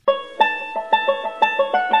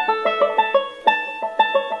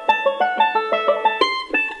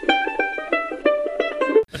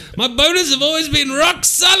My boners have always been rock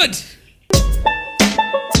solid.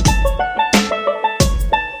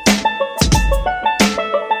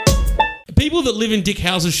 People that live in dick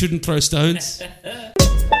houses shouldn't throw stones.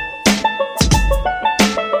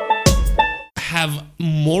 Have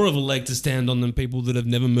more of a leg to stand on than people that have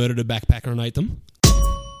never murdered a backpacker and ate them.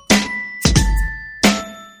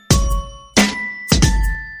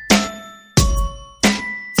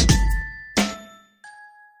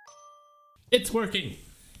 It's working.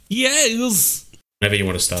 Yeah, it was. Whenever you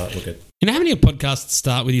want to start, we're good. You know how many podcasts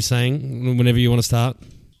start with you saying whenever you want to start?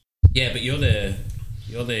 Yeah, but you're the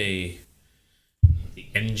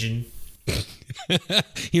engine.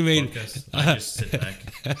 You mean Podcast. I just sit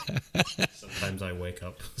back. Sometimes I wake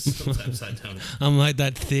up. Sometimes I don't. I'm like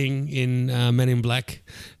that thing in Men in Black.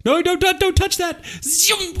 No, don't touch that.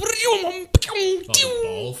 Oh, the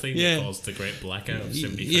ball thing Yeah. that caused the great blackout of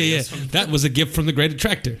 73 Yeah. or something. That was a gift from the Great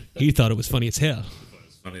Attractor. He thought it was funny as hell.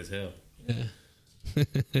 It's funny as hell. Yeah.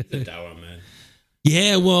 The dour man.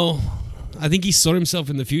 Yeah, well, I think he saw himself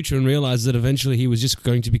in the future and realized that eventually he was just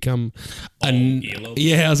going to become earlobe?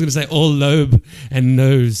 Yeah, I was going to say all lobe and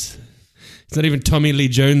nose. It's not even Tommy Lee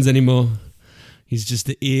Jones anymore. He's just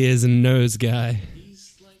the ears and nose guy.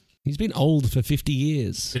 He's been old for 50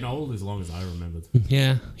 years. Been old as long as I remembered.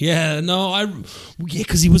 Yeah,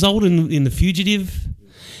 because he was old in The Fugitive,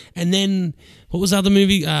 and then what was the other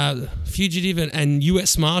movie? Fugitive and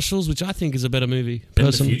U.S. Marshals, which I think is a better movie.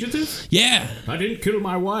 The Fugitive? Yeah, I didn't kill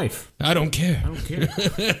my wife. I don't care. I don't care.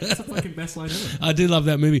 That's the fucking best line ever. I do love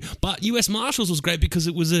that movie, but U.S. Marshals was great because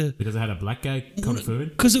it was Because I had a black guy kung fu.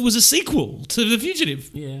 because it was a sequel to The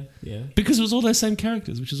Fugitive. Yeah. Because it was all those same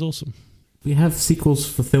characters, which is awesome. We have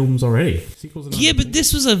sequels for films already. Sequels are Yeah, but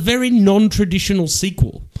this was a very non-traditional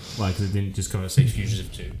sequel. Why? Because it didn't just come out say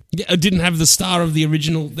Fugitive 2. Yeah, it didn't have the star of the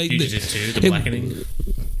original. Fugitive 2, The Blackening.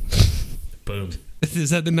 Boom. Is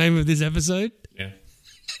that the name of this episode? Yeah.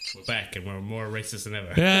 We're back and we're more racist than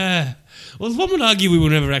ever. Yeah. Well, one would argue we were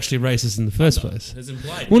never actually racist in the first place. It's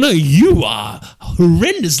implied. Well, no, you are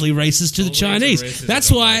horrendously racist to the Always Chinese. racist, That's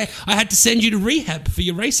don't why I had to send you to rehab for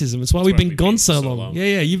your racism. That's why we've been gone so long.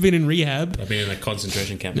 Yeah, you've been in rehab. I've been in a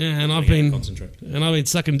concentration camp. Yeah, and I've been concentrate. and I've been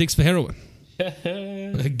sucking dicks for heroin.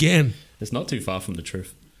 Again. It's not too far from the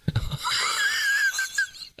truth.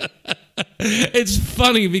 It's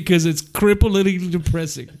funny because it's cripplingly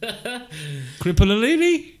depressing.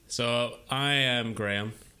 Cripplingly? So, I am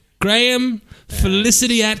Graham. Graham,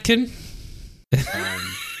 Felicity Atkin.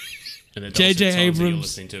 And the J.J. dulcet tones that Abrams. you're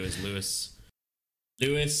listening to is Lewis.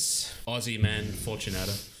 Lewis, Aussie man,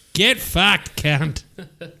 Fortunato. Get fucked, Count.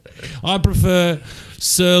 I prefer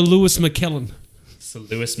Sir Lewis McKellen. So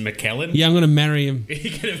Lewis McKellen? Yeah, I'm going to marry him.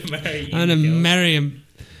 You're going to marry I'm going to marry him.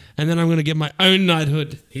 And then I'm going to get my own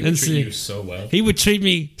knighthood. He would treat you so well. He would treat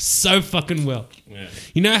me so fucking well. Yeah.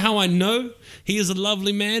 You know how I know he is a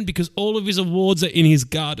lovely man? Because all of his awards are in his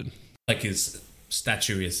garden. Like his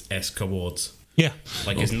statuesque awards. Yeah.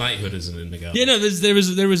 Like his knighthood isn't in the garden. Yeah, no, there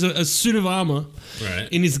is a suit of armor Right.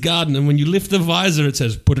 in his garden, and when you lift the visor, it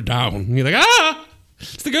says, "Put it down." And you're like, ah!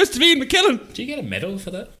 It's the ghost of Ian McKellen. Do you get a medal for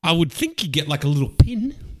that? I would think you get like a little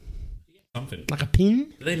pin. Something. Like a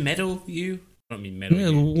pin? Do they medal you? I don't mean medal Yeah,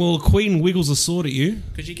 you. well, the Queen wiggles a sword at you.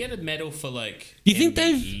 Could you get a medal for like Do you think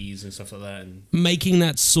they've- MBEs and stuff like that? And Making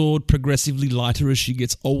that sword progressively lighter as she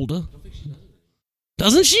gets older.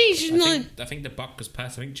 Doesn't she? She's not. I think the buck has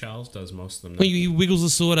passed. I think Charles does most of them. He wiggles the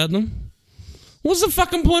sword at them. What's the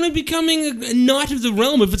fucking point of becoming a knight of the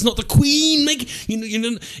realm if it's not the queen?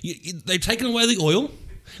 They've taken away the oil.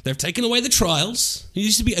 They've taken away the trials. It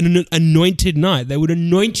used to be an anointed knight. They would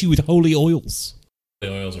anoint you with holy oils.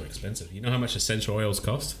 The oils are expensive. You know how much essential oils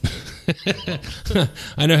cost?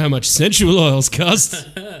 I know how much sensual oils cost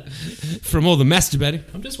from all the masturbating.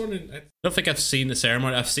 I'm just wondering. I don't think I've seen the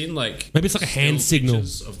ceremony. I've seen like Maybe it's like a hand still signal.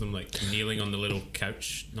 pictures of them like kneeling on the little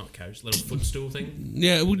little footstool thing.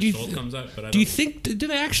 Yeah, would you? Sword comes out, but I Do you don't- think? Do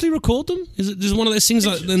they actually record them? Is it one of those things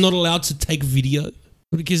like they're not allowed to take video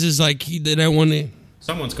because it's like they don't want to.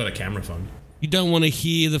 Someone's got a camera phone. You don't want to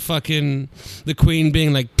hear the Queen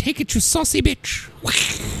being like, "Take it, you saucy bitch."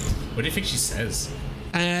 What do you think she says?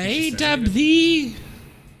 I dub thee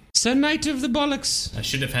Sir Knight of the Bollocks. I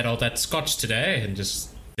should have had all that scotch today, and just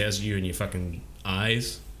there's you in your fucking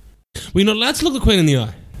eyes. We're not allowed to look the Queen in the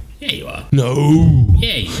eye. Yeah, you are. No.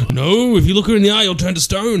 Yeah, you are. No, if you look her in the eye, you'll turn to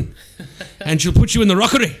stone. And she'll put you in the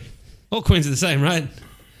rockery. All queens are the same, right?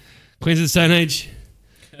 Queens of the Stone Age.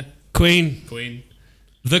 Queen. Queen.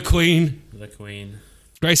 The Queen. The Queen.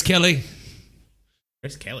 Grace Kelly.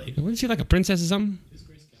 Grace Kelly. Wasn't she like a princess or something?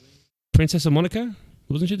 Princess of Monaco?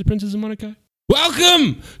 Wasn't she the Princess of Monaco?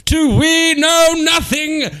 Welcome to We Know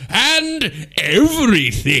Nothing and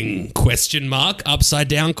Everything, question mark, upside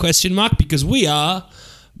down question mark, because we are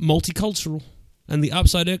multicultural. And the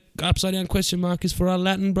upside down question mark is for our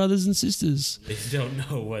Latin brothers and sisters. They don't know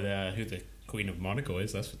who the Queen of Monaco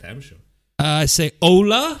is, that's for damn sure. I say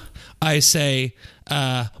hola. I say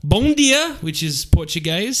bom dia, which is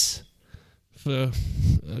Portuguese for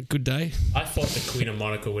good day. I thought the Queen of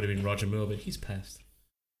Monaco would have been Roger Moore, but he's passed.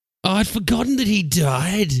 Oh, I'd forgotten that he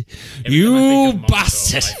died. Every time I think of Monaco,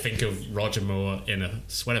 bastard. I think of Roger Moore in a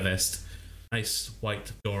sweater vest, nice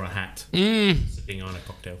white Dora hat, sipping on a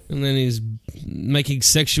cocktail. And then he's making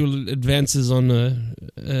sexual advances on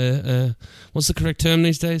what's the correct term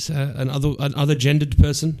these days? An other gendered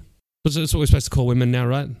person. That's what we're supposed to call women now,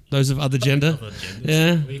 right? Those of other gender. Other genders.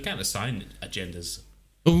 Yeah. Well, you can't assign agendas.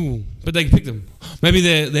 Ooh, but they can pick them. Maybe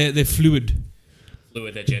they're fluid.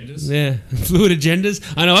 Fluid agendas? Yeah, fluid agendas.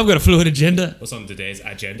 I know I've got a fluid agenda. What's on today's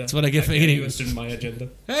agenda? That's what I get for eating. You assume my agenda?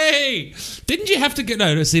 Hey, didn't you have to go?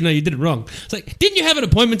 No, see, no, you did it wrong. It's like, didn't you have an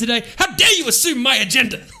appointment today? How dare you assume my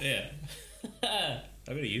agenda? Yeah. I'm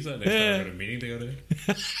going to use that next time I've got a meeting to go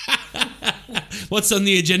to. What's on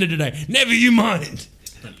the agenda today? Never you mind.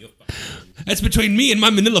 That's between me and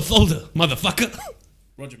my manila folder, motherfucker.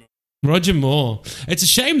 Roger Moore. Roger Moore. It's a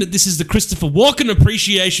shame that this is the Christopher Walken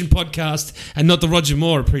Appreciation Podcast and not the Roger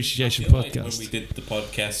Moore Appreciation Podcast. Like when we did the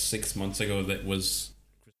podcast 6 months ago, that was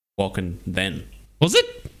Walken then. Was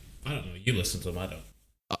it? I don't know. You listen to them, I don't.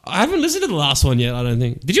 I haven't listened to the last one yet, I don't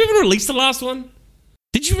think. Did you ever release the last one?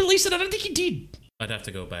 Did you release it? I don't think you did. I'd have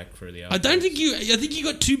to go back for the I think you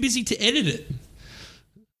got too busy to edit it.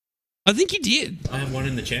 I think you did. I have one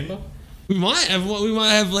in the chamber. We might have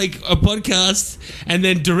like a podcast and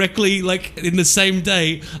then directly like in the same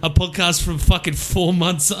day a podcast from fucking 4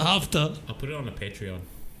 months after. I'll put it on a Patreon.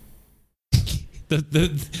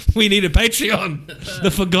 We need a Patreon. The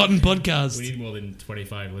forgotten podcast. We need more than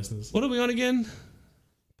 25 listeners. What are we on again?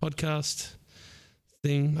 Podcast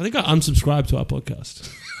thing. I think I unsubscribed to our podcast.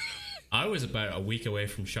 I was about a week away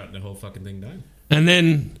from shutting the whole fucking thing down. And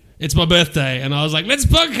then it's my birthday, and I was like, "Let's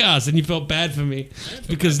podcast," and you felt bad for me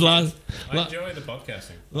because I enjoy the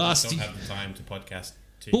podcasting. I don't have the time to podcast.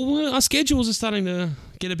 Well, our schedules are starting to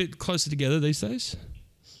get a bit closer together these days.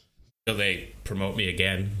 So they promote me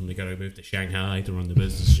again, and they got to move to Shanghai to run the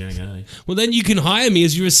business in Shanghai. Well, then you can hire me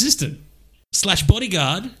as your assistant /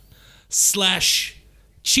 bodyguard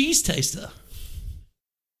 / cheese taster.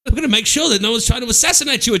 We're going to make sure that no one's trying to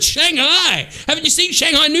assassinate you at Shanghai. Haven't you seen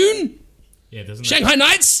Shanghai Noon? Yeah, Shanghai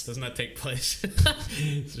Nights? Doesn't that take place?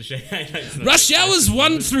 So Shanghai Nights. Rush Hours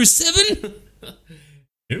 1 through 7?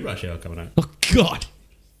 New Rush Hour coming out. Oh, God.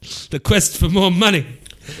 The quest for more money.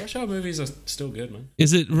 The Rush Hour movies are still good, man.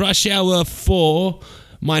 Is it Rush Hour 4?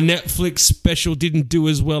 My Netflix special didn't do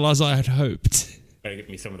as well as I had hoped. Better get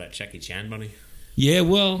me some of that Jackie Chan money. Yeah,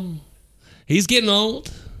 well, he's getting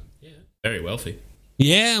old. Yeah. Very wealthy.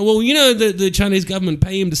 Yeah, well, you know, the Chinese government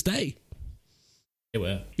pay him to stay. Yeah,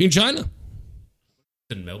 where? In China.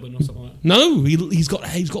 In Melbourne or something like that? No, he's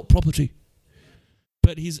got property.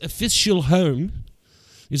 But his official home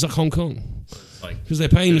is like Hong Kong. Like, because they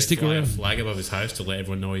pay him to stick fly around. A flag above his house to let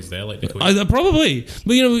everyone know he's there, like the Queen. Probably.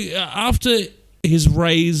 But, you know, after his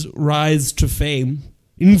rise to fame,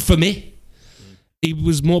 infamy, he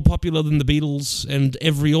was more popular than the Beatles and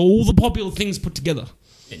all the popular things put together.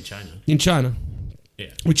 In China. In China. Yeah.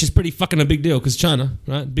 Which is pretty fucking a big deal, because China,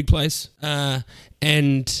 right? Big place.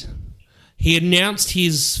 And he announced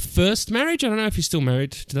his first marriage. I don't know if he's still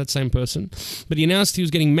married to that same person, but he announced he was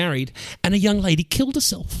getting married, and a young lady killed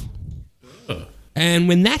herself. Oh. And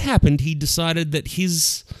when that happened, he decided that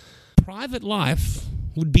his private life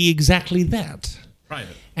would be exactly that.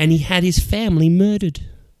 Private. And he had his family murdered.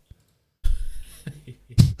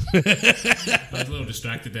 I was a little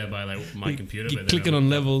distracted there by like my computer. You're clicking on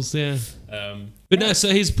levels, yeah. But no, so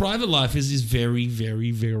his private life is very,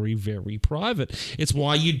 very, very, very private. It's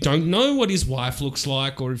why you don't know what his wife looks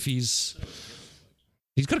like, or if he's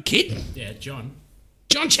got a kid. Yeah, John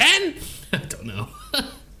Chan. I don't know.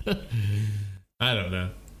 I don't know.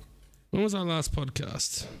 When was our last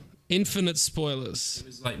podcast? Infinite spoilers. It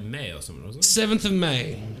was like May or something, wasn't it? 7th of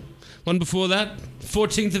May. One before that.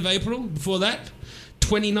 14th of April. Before that.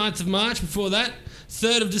 29th of March. Before that.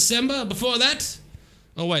 3rd of December. Before that.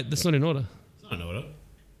 Oh, wait. That's not in order. I don't know what.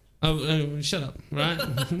 Oh, shut up, right?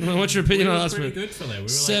 What's your opinion on us? We were pretty good for that. We were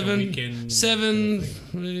seven, like a weekend.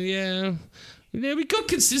 Yeah. Yeah, we got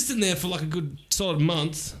consistent there for like a good solid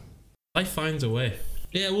month. Life finds a way.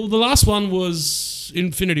 Yeah, well, the last one was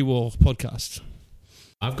Infinity War podcast.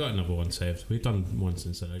 I've got another one saved. We've done one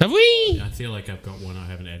since that. Have we? I feel like I've got one I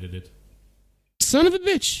haven't edited. Son of a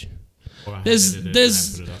bitch. Or I There's edited it and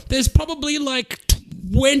there's I put it up. there's probably like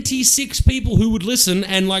 26 people who would listen,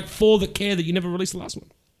 and like 4 that care that you never released the last one.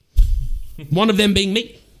 One of them being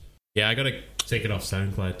me. Yeah, I gotta take it off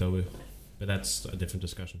SoundCloud though, but that's a different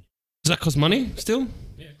discussion. Does that cost money still?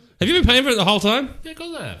 Yeah, Have you been paying for it the whole time? yeah,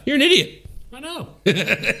 cause that. You're an idiot. I know.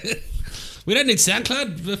 We don't need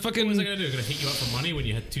SoundCloud. The fucking. What was I gonna do? Gonna hit you up for money when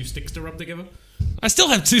you had 2 sticks to rub together? I still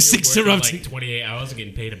have 2 sticks to Working rub. like 28 hours and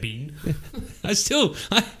getting paid a bean. I still,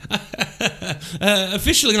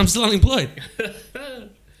 officially, I'm still unemployed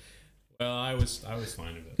Well, I was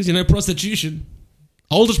fine with it. because prostitution,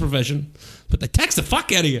 oldest profession, but they tax the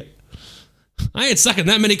fuck out of you. I ain't sucking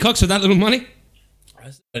that many cocks for that little money.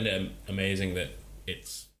 I find it amazing that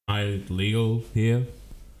it's legal here.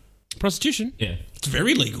 Prostitution, Yeah. it's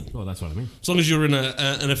very legal Well, that's what I mean. as long as you're in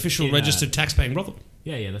an official Yeah. registered tax-paying brothel.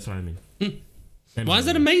 Yeah, that's what I mean. Why is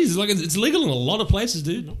that amazing? Like it's legal in a lot of places,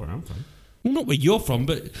 dude. Not where I'm from. Well, not where you're from,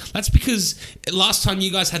 but that's because last time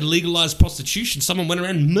you guys had legalized prostitution, someone went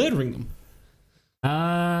around murdering them.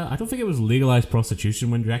 I don't think it was legalized prostitution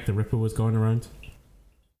when Jack the Ripper was going around.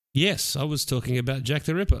 Yes, I was talking about Jack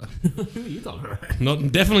the Ripper. Who are you talking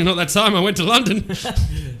about? Definitely not that time I went to London.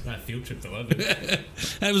 That field trip to London.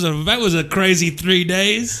 That was a crazy 3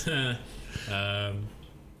 days.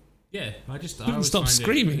 Yeah, I just I Couldn't always stop find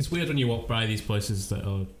screaming. It's weird when you walk by these places that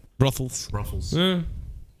are Brothels. brothels Yeah.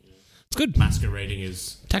 It's good. masquerading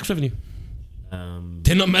as. Tax revenue.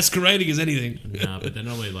 They're not masquerading as anything. Nah, but they're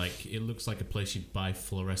normally like it looks like a place you'd buy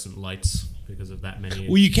fluorescent lights because of that many.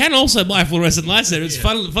 Well, you can also buy fluorescent lights there. It's Yeah.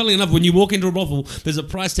 funnily enough, when you walk into a brothel, there's a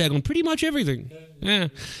price tag on pretty much everything. Yeah.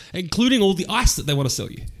 Including all the ice that they want to sell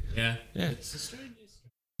you. Yeah, Yeah. It's a strange.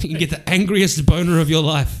 You can get the angriest boner of your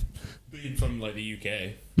life. Being from like the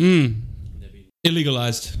UK, Mm. they've been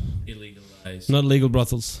Illegalized. illegalized. Not legal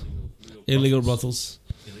brothels. Illegal brothels.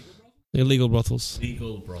 Illegal brothels.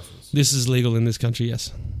 Legal brothels. This is legal in this country,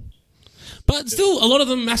 yes. But still, a lot of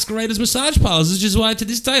them masquerade as massage parlors, which is why to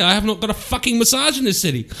this day I have not got a fucking massage in this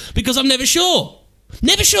city. Because I'm never sure.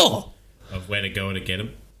 Never sure. Of where to go to get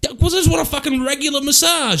them. Because I just want a fucking regular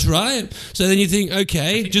massage, right? So then you think,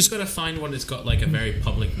 okay, Just just... got to find one that's got like a very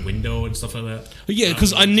public window and stuff like that. Yeah,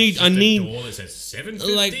 'cause I need- Just a door that says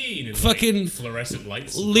 7:15 like, and fucking fluorescent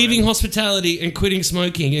lights. leaving hospitality and quitting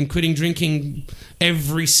smoking and quitting drinking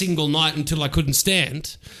every single night until I couldn't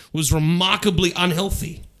stand was remarkably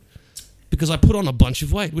unhealthy. Because I put on a bunch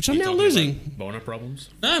of weight, which I'm now losing. Boner problems?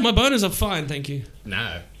 No, my boners are fine, thank you.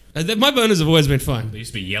 No. My boners have always been fine. They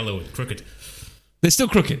used to be yellow and crooked. They're still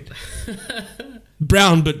crooked.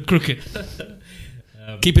 Brown, but crooked.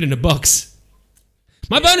 Keep it in a box.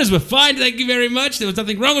 My boners were fine, thank you very much. There was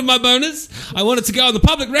nothing wrong with my boners. I wanted to go on the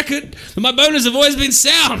public record that my boners have always been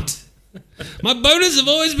sound. My boners have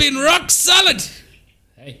always been rock solid.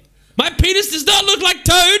 Hey. My penis does not look like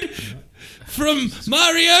Toad from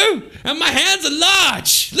Mario, and my hands are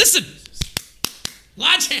large. Listen.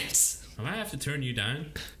 Large hands. I might have to turn you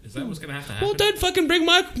down. Is that what's going to have to happen? Well, don't fucking bring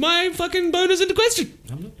my fucking boners into question.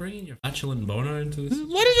 I'm not bringing your flatulent boner into this.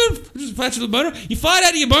 Why did you just flatulent boner? You fired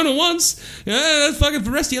out of your boner once. Yeah, that's fucking for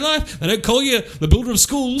the rest of your life. They don't call you the builder of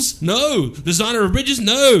schools. No. Designer of bridges.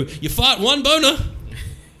 No. You fart one boner.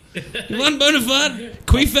 One bona fide.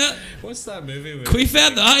 Queef out. What's that movie with... Queef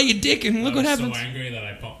out the eye of your dick and look what I was happens. so angry that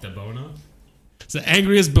I popped a boner. It's the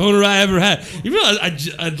angriest boner I ever had. You realize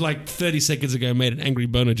I'd like 30 seconds ago made an angry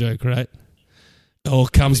boner joke, right? It all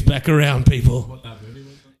comes back around, people. What that movie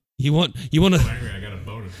was like? You want So angry I got a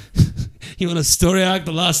boner. you want a story arc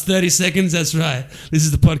the last 30 seconds? That's right. This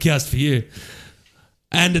is the podcast for you.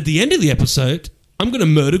 And at the end of the episode, I'm going to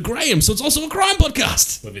murder Graham, so it's also a crime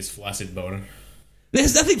podcast. With his flaccid boner.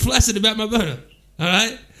 There's nothing flaccid about my boner, all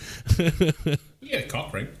right? You get a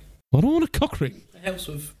cock ring. I don't want a cock ring. It helps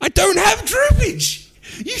with... I don't have droopage.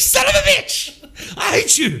 You son of a bitch. I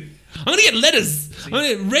hate you. I'm going to get letters. I'm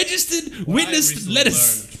going to get registered, witnessed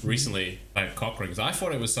letters. Recently about cock rings. I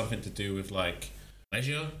thought it was something to do with like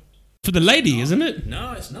pleasure. For the lady, isn't it?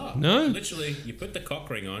 No, it's not. No? Literally, you put the cock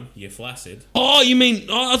ring on, you're flaccid. Oh, you mean...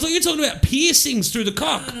 Oh, I thought you were talking about piercings through the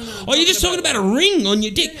cock. Oh, you're just talking about a ring on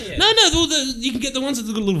your dick. Yeah. No, you can get the ones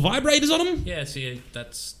that got little vibrators on them. Yeah, see,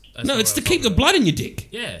 that's No, what it's I to was keep the talking blood in your dick.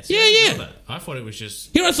 about. Yeah, see, Yeah, I didn't yeah. know that. I thought it was just...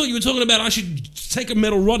 Here I thought you were talking about I should take a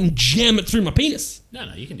metal rod and jam it through my penis.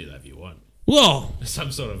 No, you can do that if you want. Whoa.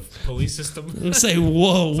 Some sort of police system. Let's say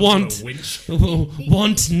whoa, Some sort of winch.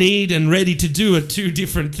 want, need, and ready to do are two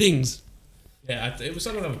different things. Yeah, it was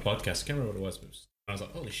on another podcast. I can't remember what it was. But I was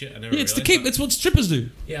like, holy shit, I never Yeah, it's to realized keep. that. That's what strippers do.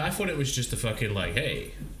 Yeah, I thought it was just a fucking like,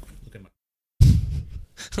 hey, look at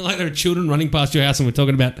my... Like there are children running past your house and we're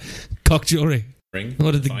talking about cock jewelry. ring.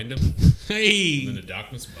 What did find them? Hey. In the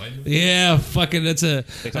darkness behind them. Yeah, fucking, that's a...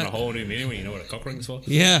 Takes on a whole new meaning when you know what a cock ring's for.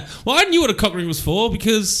 Yeah. Well, I knew what a cock ring was for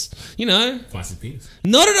because, you know... Classic penis.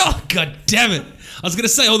 Not at all. God damn it. I was going to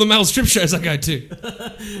say all the male strip shows I go to.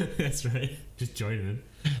 That's right. Just join in.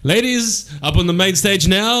 Ladies, up on the main stage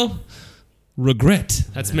now, Regret.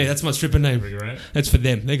 That's me. That's my stripper name. Regret? That's for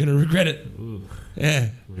them. They're going to regret it. Ooh. Yeah.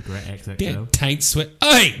 Regret XXL. Yeah, taint sweat.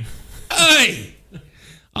 Hey! Hey!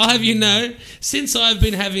 I'll have you know, since I've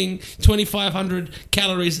been having 2,500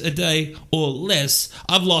 calories a day or less,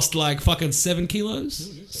 I've lost like fucking 7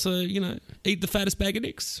 kilos. So, you know, eat the fattest bag of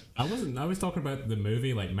dicks. I was talking about the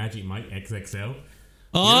movie like Magic Mike XXL.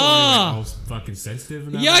 Oh! I was fucking sensitive.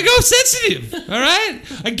 And Yeah, I go sensitive. All right?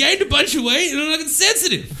 I gained a bunch of weight and then I got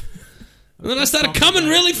sensitive. And then I started coming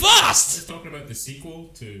really fast. Just talking about the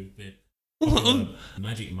sequel to the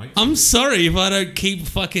Magic Mike. I'm sorry if I don't keep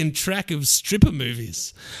fucking track of stripper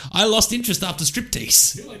movies. I lost interest after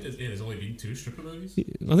Striptease. I feel like there's only been 2 stripper movies.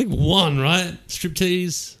 I think 1, right?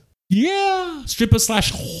 Striptease. Yeah. Stripper /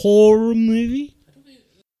 horror movie.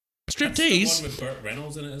 Striptease. That's the one with Burt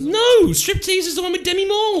Reynolds in it, isn't it? No, Striptease is the one with Demi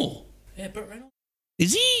Moore. Yeah, Burt Reynolds.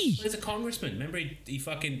 Is he? He's a congressman. Remember he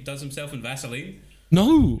fucking does himself in Vaseline?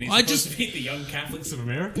 No, He's I supposed just... to be the young Catholics of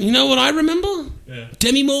America. You know what I remember? Yeah.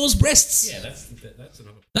 Demi Moore's breasts. Yeah, that's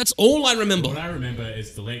another. That's all I remember. What I remember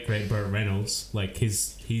is the late great Burt Reynolds. Like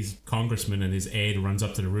he's congressman and his aide runs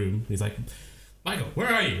up to the room. He's like, "Michael, where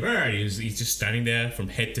are you? Where are you?" He's just standing there from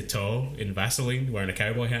head to toe in Vaseline, wearing a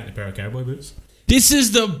cowboy hat and a pair of cowboy boots. This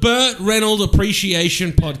is the Burt Reynolds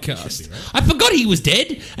Appreciation Podcast. Right. I forgot he was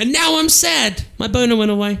dead, and now I'm sad. My boner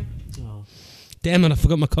went away. Oh, Damn it, I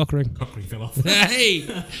forgot my cock ring. cock ring fell off. Hey,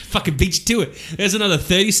 fucking beat you to it. There's another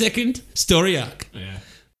 30-second story arc. Yeah.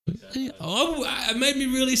 Oh, it made me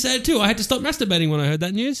really sad too. I had to stop masturbating when I heard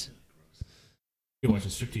that news. You're watching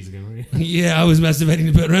striptease again, were you? Yeah, I was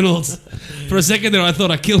masturbating to Burt Reynolds. For a second there, I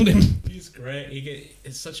thought I killed him. He's great.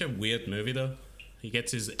 It's such a weird movie though. He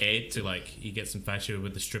gets his aide to he gets infatuated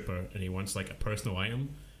with the stripper and he wants like a personal item.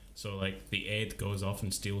 So like the aide goes off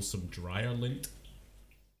and steals some dryer lint.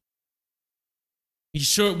 You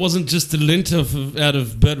sure it wasn't just the lint out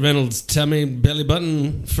of Burt Reynolds' tummy belly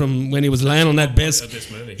button from when he was laying on that best? Of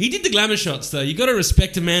this movie. He did the glamour shots though. You got to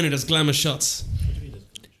respect a man who does glamour shots.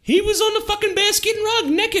 He was on the fucking bearskin rug,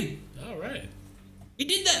 naked. Oh right. He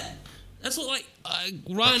did that. That's what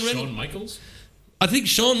Ryan Reynolds. Shawn Michaels. I think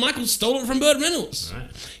Shawn Michaels stole it from Burt Reynolds.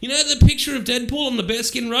 Right. You know the picture of Deadpool on the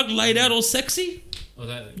bearskin rug laid out all sexy? Oh,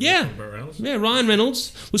 that. Yeah. From Burt Reynolds. Yeah, Ryan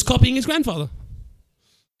Reynolds was copying his grandfather.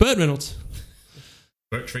 Burt Reynolds.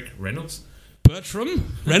 Bertrick Reynolds.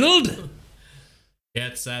 Bertram Reynolds. Yeah,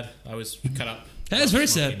 it's sad. I was cut up. That is very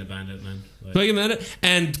sad. Smokey the Bandit, man. Talking about it.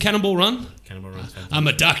 And Cannonball Run. Cannibal Run's fantastic. I'm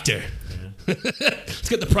a doctor. Yeah. It's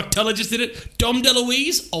got the proctologist in it. Dom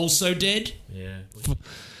DeLuise, also dead. Yeah.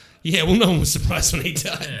 Yeah, well, no one was surprised when he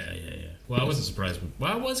died. Yeah. Well, I wasn't surprised.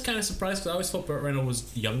 Well, I was kind of surprised because I always thought Burt Reynolds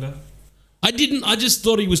was younger. I didn't. I just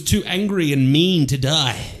thought he was too angry and mean to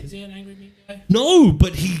die. Is he an angry mean guy? No,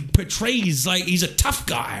 but he portrays like he's a tough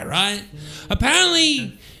guy, right?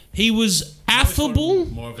 Apparently, he was affable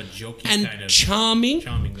More of a jokey and kind of charming,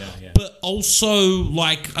 charming guy, yeah. but also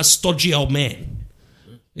like a stodgy old man.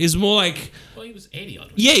 He's more like... Well, he was 80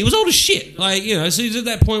 odd. Yeah, he was old as shit. Like, you know, so he's at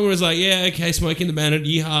that point where it's like, yeah, okay, smoking the bandit,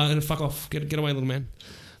 yeehaw, and fuck off. Get away, little man.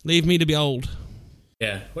 Leave me to be old.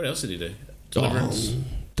 Yeah. What else did he do? Deliverance.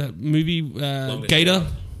 That movie, Longest Gator.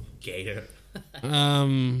 Gator.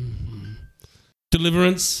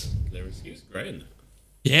 Deliverance. He was great in it.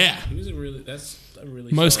 Yeah. He was that's a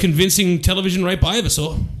really Most solid- convincing television rape I ever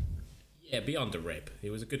saw. Yeah, beyond the rape. It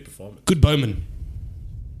was a good performance. Good bowman.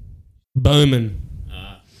 Bowman.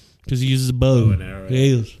 Because he uses a bow. and arrow.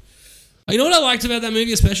 Yes. You know what I liked about that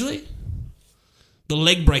movie especially? The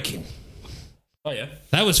leg breaking. Oh, yeah.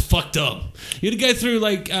 That was fucked up. You had to go through,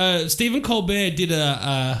 like, Stephen Colbert did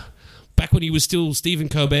back when he was still Stephen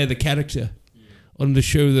Colbert, the character, on the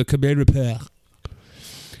show The Colbert Report.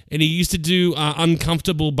 And he used to do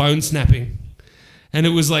uncomfortable bone snapping. And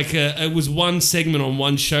it was like, it was one segment on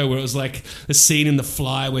one show where it was like a scene in The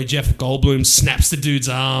Fly where Jeff Goldblum snaps the dude's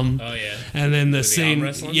arm. Oh, yeah. And then the arm scene,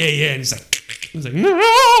 wrestling? yeah, and he's like,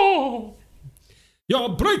 no! You're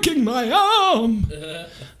breaking my arm.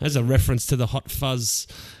 That's a reference to the Hot Fuzz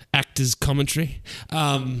actors' commentary.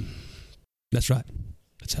 That's right.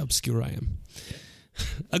 That's how obscure I am.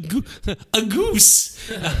 A goose.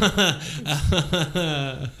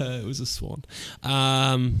 It was a swan.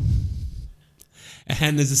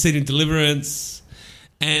 And there's a scene in Deliverance.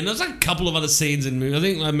 And there's like a couple of other scenes in the movie. I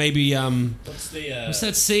think maybe... What's what's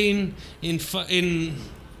that scene in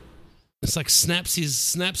It's like snaps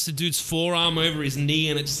the dude's forearm over his knee,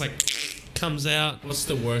 and it just like comes out. What's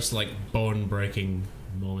the worst like bone breaking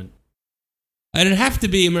moment? It'd have to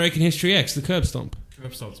be American History X, the curb stomp.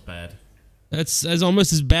 Curb stomp's bad. That's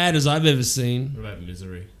almost as bad as I've ever seen. What about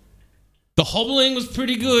Misery? The hobbling was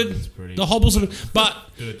pretty good. It's pretty The hobbles, but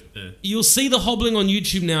good. you'll see the hobbling on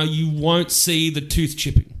YouTube now. You won't see the tooth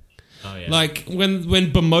chipping. Oh yeah. Like when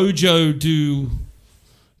Bamojo do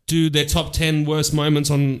their top 10 worst moments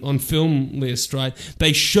on film list, right?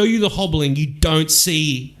 They show you the hobbling. You don't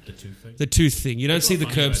see the tooth thing. You don't see the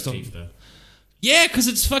curb stomp. Yeah, because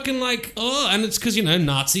it's fucking like, and it's because,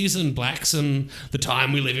 Nazis and blacks and the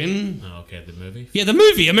time we live in. Oh, okay, the movie? Yeah, the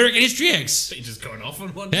movie, American History X. You're just going off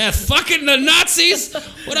on one? Yeah, fucking the Nazis.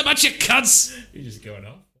 What about you cunts? You're just going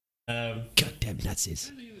off. Goddamn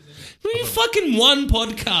Nazis. We fucking one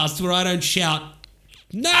podcast where I don't shout,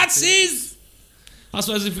 Nazis! I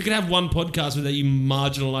suppose if we could have one podcast without you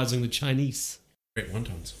marginalising the Chinese. Great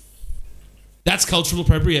wontons. That's cultural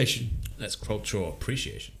appropriation. That's cultural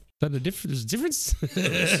appreciation. Is that a difference?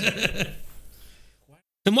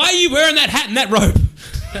 Then why are you wearing that hat and that robe?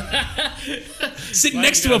 Sitting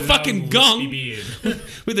next to a fucking gong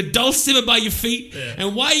with a dulcimer by your feet. Yeah.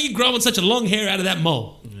 And why are you growing such a long hair out of that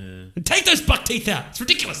mole? Yeah. And take those buck teeth out. It's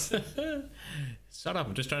ridiculous. Shut up.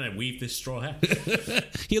 I'm just trying to weave this straw hat.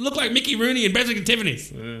 You look like Mickey Rooney in Patrick and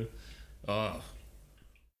Tiffany's. Oh.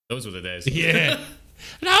 Those were the days. Yeah.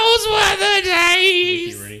 Those were the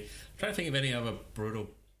days. Mickey Rooney. I'm trying to think of any other brutal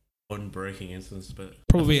unbreaking incidents, but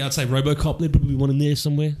probably I'd say RoboCop. There'd probably be one in there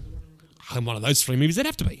somewhere. In one of those three movies, there'd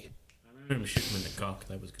have to be. I remember him shooting him in the cock.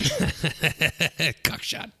 That was good. Cock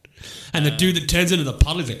shot. And the dude that turns into the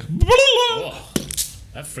puddle is like, oh,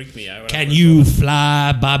 that freaked me out. Can you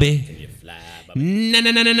fly, Bobby? Can you fly, Bobby? Na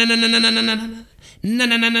na na na na na na na na na na. No,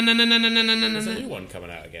 no, no, no, no, no, no, no, no, no, There's no. a new one coming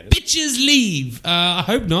out again. Bitches leave. I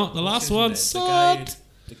hope not. The last one sucked.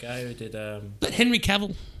 The guy who did But Henry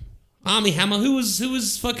Cavill, Army Hammer. Who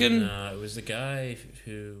was fucking? No, it was the guy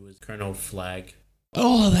who was Colonel Flag.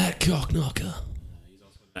 Oh, that cock knocker. He's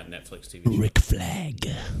also in that Netflix TV show. Rick Flag.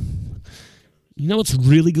 You know what's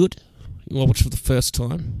really good? I watched for the first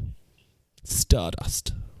time.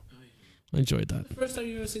 Stardust. I enjoyed that. The first time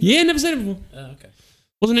you ever seen Yeah, never seen it before. Oh, okay.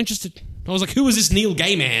 Wasn't interested. I was like, who is this Neil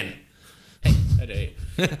Gaiman? Hey, I do.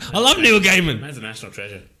 I love Neil Gaiman. Man's a national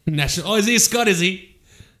treasure. Oh, is he a Scot, is he?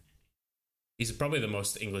 He's probably the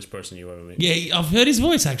most English person you ever meet. Yeah, I've heard his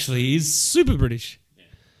voice, actually. He's super British. Yeah.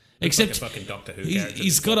 Except like a fucking Doctor Who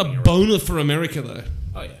he's got a boner for America, though.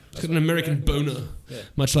 Oh, yeah. He's got an American boner. Yeah.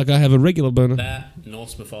 Much like I have a regular boner. That,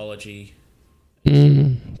 Norse mythology.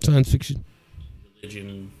 Science fiction.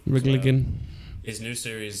 Religion. His new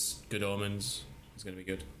series, Good Omens, is going to be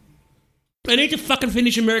good. They need to fucking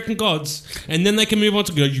finish American Gods, and then they can move on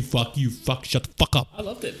to go, you fuck, shut the fuck up. I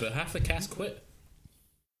loved it, but half the cast quit.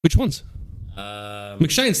 Which ones?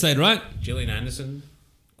 McShane stayed, right? Gillian Anderson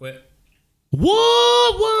quit.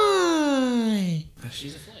 What? Why?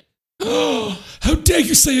 She's a flick. How dare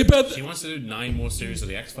you say about that? She wants to do 9 more series of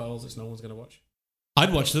The X-Files that no one's going to watch.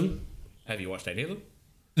 I'd watch them. Have you watched any of them?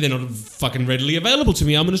 They're not fucking readily available to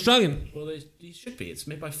me. I'm an Australian. Well, they should be. It's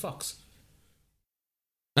made by Fox.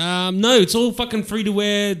 No, it's all fucking free to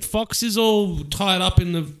wear. Fox is all tied up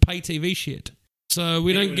in the pay TV shit. So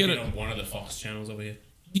we don't get it. On one of the Fox channels over here.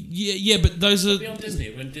 Yeah, but those are... It'll be on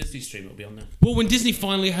Disney. When Disney stream, it'll be on there. Well, when Disney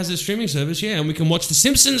finally has a streaming service, yeah, and we can watch The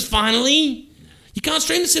Simpsons finally. You can't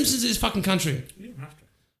stream The Simpsons in this fucking country. You don't have to.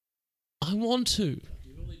 I want to.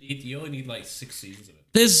 You only need like 6 seasons of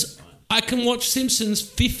it. I can watch Simpsons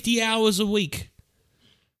 50 hours a week.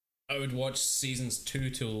 I would watch seasons 2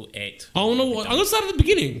 till 8. I want to watch... I'm going to start at the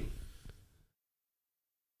beginning.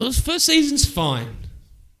 The first season's fine.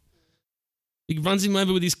 He runs him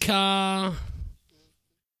over with his car.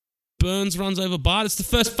 Burns runs over Bart. It's the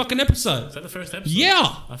first fucking episode. Is that the first episode?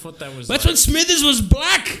 Yeah. I thought that was... That's when Smithers was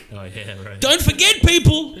black. Oh, yeah, right. Don't forget,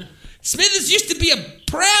 people. Smithers used to be a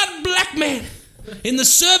proud black man in the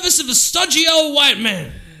service of a stodgy old white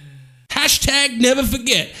man. Hashtag never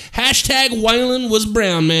forget. Hashtag Waylon was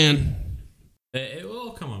brown man.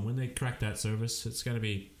 Well, come on. When they crack that service, it's going to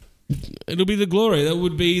be... It'll be the glory. That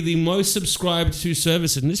would be the most subscribed to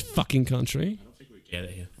service in this fucking country. I don't think we'd get it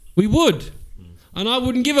here. We would. And I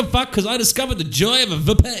wouldn't give a fuck because I discovered the joy of a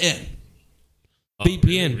VPN. VPN.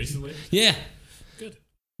 Really? Recently? Yeah. Good.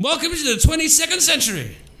 Welcome to the 22nd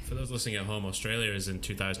century. For those listening at home, Australia is in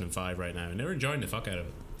 2005 right now, and they're enjoying the fuck out of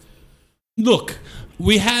it. Look,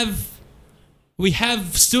 we have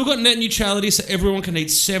still got net neutrality so everyone can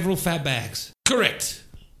eat several fat bags. Correct.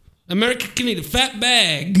 America can eat a fat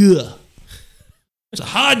bag. Ugh. It's a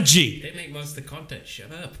hard G. They make most of the content.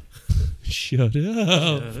 Shut up. Shut up.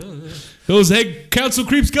 Those egg council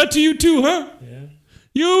creeps got to you too, huh? Yeah.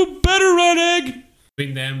 You better run, egg.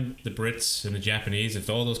 Between them, the Brits, and the Japanese, if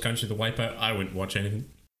all those countries were wipe out, I wouldn't watch anything.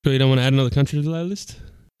 So you don't want to add another country to the list?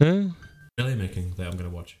 Huh? Really making that I'm going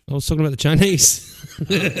to watch. I was talking about the Chinese.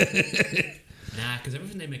 Nah, because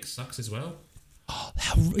everything they make sucks as well. Oh,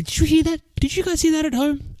 did you hear that? Did you guys see that at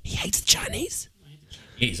home? He hates the Chinese.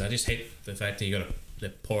 Jeez, I just hate the fact that they're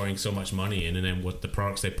pouring so much money in, and then what the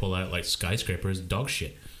products they pull out, like skyscrapers, dog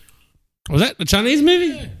shit. Was that the Chinese movie?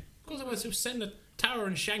 Yeah, of course I was setting a tower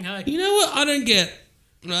in Shanghai. You know what I don't get,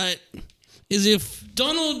 right? Is if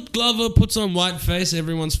Donald Glover puts on whiteface,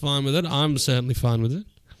 everyone's fine with it. I'm certainly fine with it.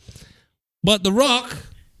 But The Rock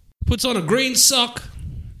puts on a green sock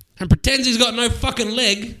and pretends he's got no fucking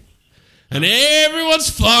leg, and everyone's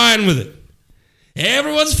fine with it.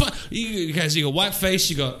 Everyone's fine. Okay, so you got whiteface,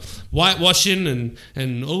 you got whitewashing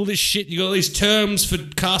and all this shit. You got all these terms for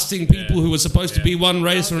casting people who are supposed to be one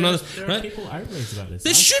race or another. There right? are people outraged about this.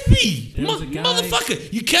 There should be. There was a guy-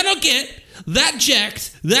 Motherfucker, you cannot get that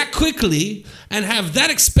jacked that quickly and have that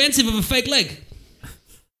expensive of a fake leg.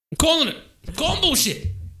 I'm calling it. I'm calling bullshit.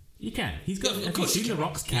 You can. He's got. Of Have you course you seen the can.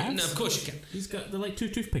 Rock's calves? No, of course you can. He's got. They're like 2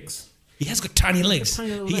 toothpicks. He has got tiny legs.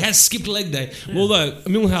 tiny little He legs. has skipped leg day. Although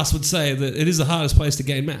Milhouse would say that it is the hardest place to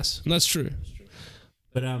gain mass, and that's true.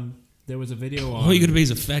 But there was a video on All you got to be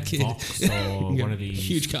is a fat kid. Vox or You one got of these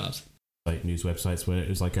huge calves. like news websites where it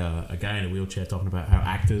was like a guy in a wheelchair talking about how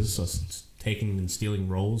actors are taking and stealing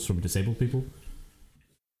roles from disabled people.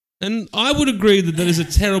 And I would agree that is a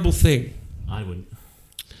terrible thing. I wouldn't.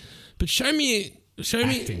 But show me.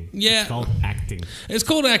 Acting. Yeah, It's called acting. it's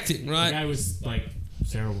called acting, The right? guy was like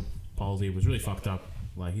cerebral palsy. Was really fucked up.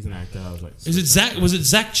 Like he's an actor. I was like, Is it Zach? Was it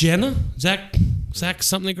Zach Jenner? Zach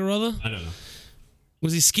something or other? I don't know.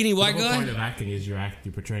 Was he skinny white The whole guy? point of acting is you're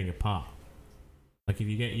portraying a part. Like if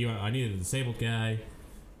you get I need a disabled guy.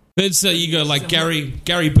 But so you go like Gary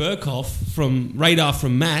Burkhoff from Radar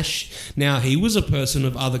from MASH. Now he was a person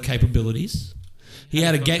of other capabilities. He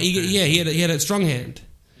had a strong hand.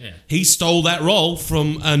 Yeah. He stole that role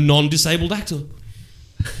from a non-disabled actor.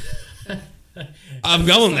 I'm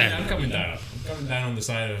going there. I'm coming down. I'm coming down on the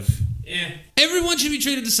side of Everyone should be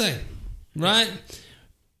treated the same, right?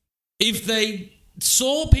 If they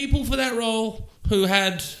saw people for that role who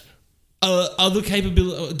had other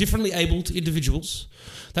capability, differently abled individuals,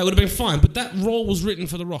 that would have been fine. But that role was written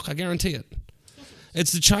for The Rock, I guarantee it.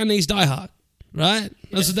 It's the Chinese Die Hard, right?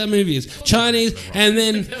 That's what that movie is. Chinese, and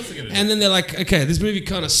then they're like, okay, this movie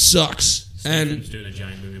kind of sucks. Stephen's doing a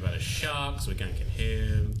giant movie about a shark, so we can't get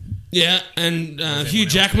him. Yeah, and Hugh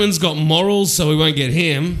Jackman's got morals, so we won't get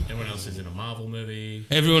him. Everyone else is in a Marvel movie.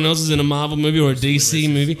 Everyone else is in a Marvel movie or a DC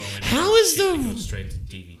movie. How is Goes straight to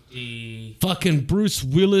DVD. fucking Bruce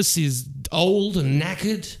Willis is old and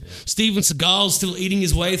knackered? Yeah. Steven Seagal's still eating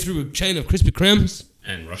his way through a chain of Krispy Kremes.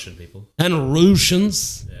 And Russian people. And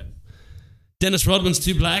Russians. Yeah. Dennis Rodman's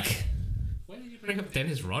too black. Why did you bring up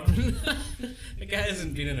Dennis Rodman? The guy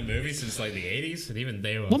hasn't been in a movie since like the 80s, and even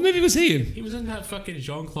they were. What movie was he in? He was in that fucking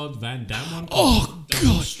Jean-Claude Van Damme one. Oh,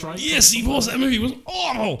 God. Strike. Yes, he was. That movie was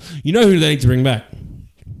awful. You know who they need to bring back?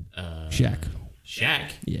 Shaq.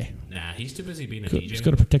 Shaq? Yeah. Nah, he's too busy being a Good. DJ. He's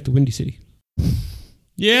got to protect the Windy City.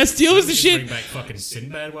 Yeah, Steel was the shit. Bring back fucking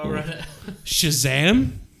Sinbad while we're at it.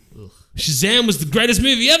 Shazam? Ugh. Shazam was the greatest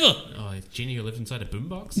movie ever. Oh, Genie who lived inside a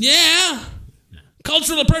boombox? Yeah.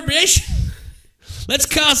 Cultural appropriation. Let's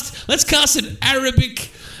cast an Arabic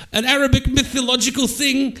mythological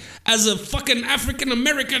thing as a fucking African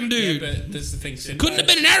American dude. Yeah, but this is the thing. Sinbad, Couldn't have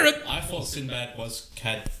been an Arab. I thought Sinbad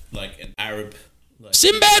had like an Arab. Like,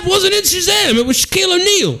 Sinbad wasn't in Shazam. It was Shaquille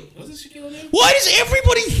O'Neal. was it Shaquille O'Neal? Why does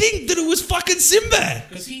everybody think that it was fucking Sinbad?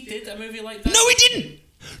 Because he did a movie like that. No, he didn't.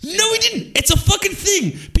 No, he didn't. It's a fucking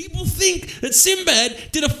thing. People think that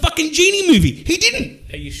Sinbad did a fucking genie movie. He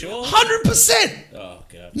didn't. Are you sure? 100%. Oh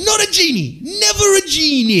god. Not a genie. Never a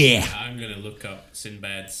genie. I'm gonna look up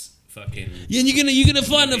Sinbad's fucking. Yeah, and you're gonna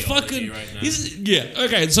find a Movieology fucking right now. Yeah.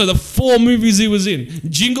 Okay, so the 4 movies he was in: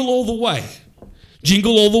 Jingle All the Way,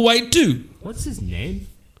 Jingle All the Way 2, What's his name?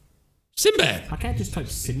 Sinbad. I can't just type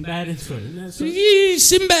Sinbad into it. Yeah,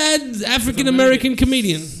 Sinbad, African American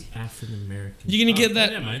comedian. African American. You're gonna get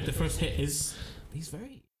that Never mind. The first hit is. He's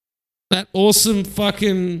very. that awesome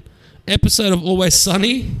fucking episode of Always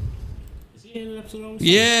Sunny. Is he in an episode of?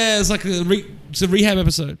 Yeah, it's like it's a rehab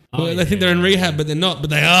episode. Oh, Where yeah, they think they're in yeah, rehab, but they're not. But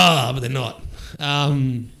they are, but they're not.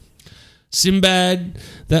 Sinbad,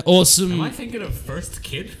 that awesome. Am I thinking of First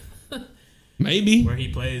Kid? Maybe. Where he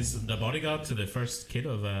plays the bodyguard to the first kid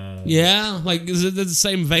of. Yeah, like is it the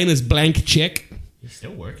same vein as Blank Check? He's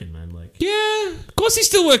still working, man. Like. Yeah, of course he's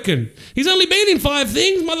still working. He's only been in 5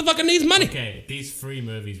 things. Motherfucker needs money. Okay, these 3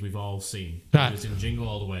 movies we've all seen. Right. He was in Jingle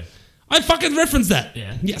All the Way. I fucking referenced that.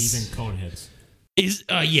 Yeah. Yes. He's in Coneheads.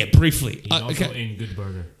 Yeah, briefly. He's also Okay. in Good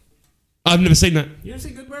Burger. I've never seen that. You ever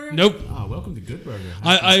seen Good Burger? Nope. Oh, welcome to Good Burger.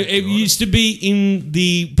 It used to be in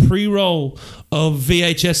the pre-roll of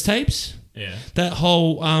VHS tapes. Yeah. That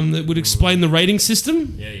whole that would explain the rating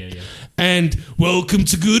system. Yeah. And welcome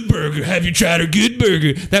to Good Burger. Have you tried a Good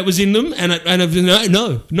Burger? That was in them. And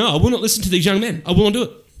no, I will not listen to these young men. I will not do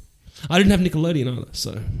it. I didn't have Nickelodeon either,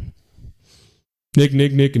 so.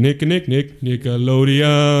 Nickelodeon.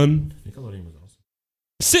 Nickelodeon was awesome.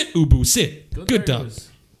 Sit, Ubu, sit. Good Burger dog.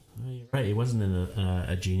 You're right, he wasn't in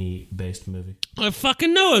a genie-based movie. I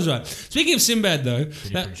fucking know I was right. Speaking of Sinbad, though, Did he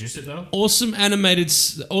that produce it, though? awesome animated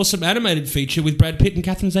feature with Brad Pitt and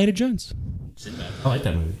Catherine Zeta-Jones. Sinbad. I like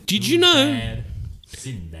that movie. Did you know?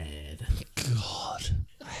 Sinbad. God,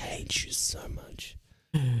 I hate you so much.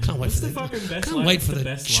 Can't wait for the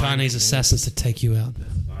best Chinese line? assassins to take you out.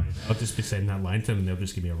 I'll just be saying that line to them and they'll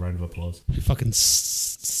just give me a round of applause. You're fucking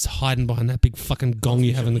hiding behind that big fucking gong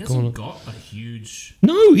you have in the corner. He hasn't got a huge...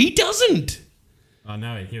 No, he doesn't. Oh,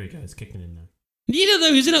 no, here we go. It's kicking in now. You know,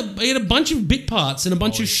 though, he had a bunch of bit parts and a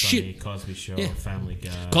bunch of Always Sunny, shit. Cosby Show, Yeah. Family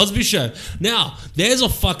Guy. Cosby Show. Now, there's a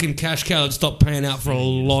fucking cash cow that stopped paying out for a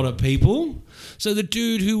lot of people. So the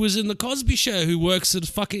dude who was in the Cosby Show, who works at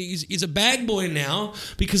fucking, is a bag boy now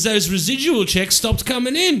because those residual checks stopped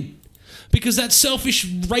coming in. Because that selfish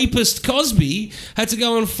rapist Cosby had to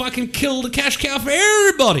go and fucking kill the cash cow for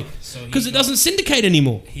everybody. So Because it doesn't syndicate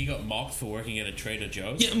anymore. He got mocked for working at a Trader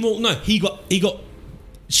Joe's. Yeah, well, no, he got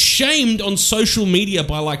shamed on social media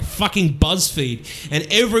by like fucking BuzzFeed, and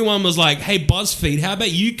everyone was like, "Hey BuzzFeed, how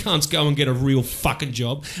about you cunts go and get a real fucking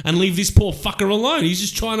job and leave this poor fucker alone? He's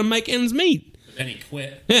just trying to make ends meet." But then he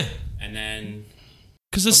quit. Yeah, And then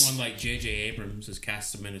because someone like J.J. Abrams has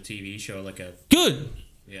cast him in a TV show like a... good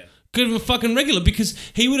of a fucking regular, because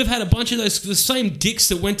he would have had a bunch of the same dicks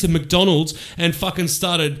that went to McDonald's and fucking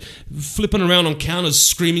started flipping around on counters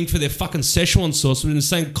screaming for their fucking Szechuan sauce with the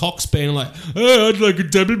same cocks being like, "Oh, I'd like a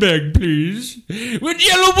double bag, please. With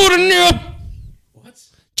yellow pudding now." What?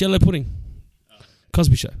 Jello pudding.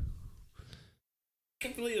 Cosby Show.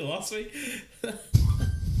 Completely lost me.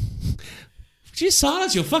 Just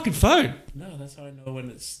silence your fucking phone. No, that's how I know when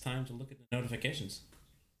it's time to look at the notifications.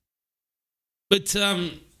 But,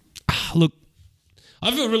 look,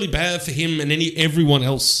 I feel really bad for him and everyone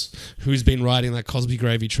else who's been riding that Cosby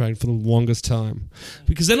gravy train for the longest time.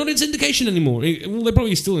 Because they're not in syndication anymore. Well, they're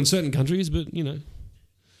probably still in certain countries, but, you know.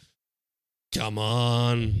 Come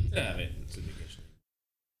on. Yeah, it's syndication.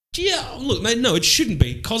 Yeah, look, mate, no, it shouldn't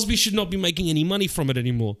be. Cosby should not be making any money from it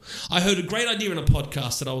anymore. I heard a great idea in a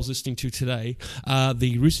podcast that I was listening to today,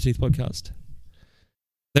 the Rooster Teeth podcast.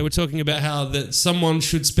 They were talking about how that someone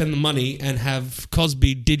should spend the money and have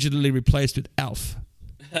Cosby digitally replaced with Alf.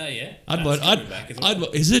 Yeah.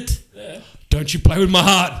 Is it? Yeah. Don't you play with my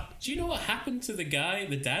heart. Do you know what happened to the guy,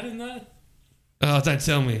 the dad in that? Oh, don't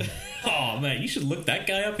tell me. Oh, man, you should look that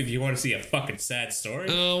guy up if you want to see a fucking sad story.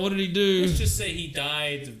 Oh, what did he do? Let's just say he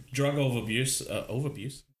died of drug overabuse.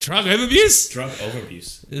 Overabuse? Drug overabuse? Drug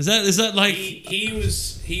overabuse. Is that like...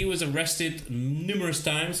 He was arrested numerous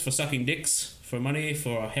times for sucking dicks for money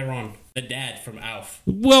for heroin. The dad from Alf.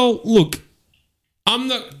 Well, look, I'm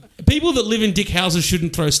not... People that live in dick houses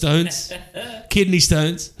shouldn't throw stones. Kidney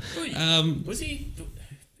stones. Was he... Who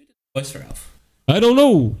did the voice for Alf? I don't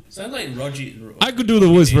know. Sound like Roger... I could do the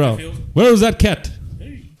voice, bro. Where is that cat?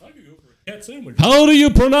 Hey, I could go for a cat sandwich. How do you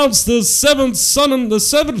pronounce the seventh sun and the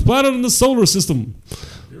seventh planet in the solar system?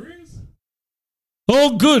 Uranus?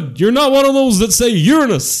 Oh, good. You're not one of those that say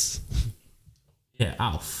Uranus. Yeah,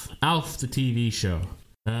 Alf. Alf, the TV show.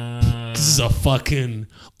 This is a fucking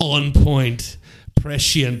on-point,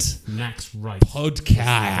 prescient Max Wright.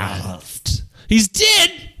 podcast. He's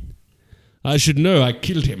dead. I should know. I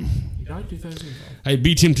killed him. He died 2005. I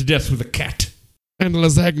beat him to death with a cat. And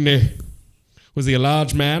Lasagne. Was he a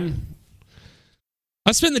large man?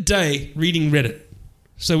 I spent the day reading Reddit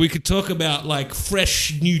so we could talk about like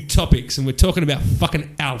fresh new topics, and we're talking about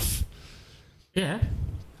fucking Alf. Yeah.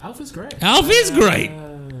 Alf is great. Alf is great.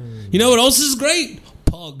 You know what else is great?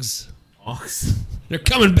 Pogs. Ox. They're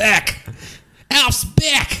coming back. Alf's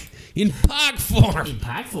back in pog form. In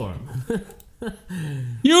pack form.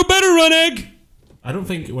 You better run, egg. I don't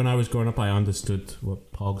think when I was growing up I understood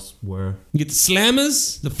what pogs were. You get the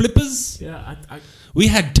slammers, the flippers. Yeah, We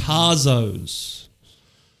had Tarzos.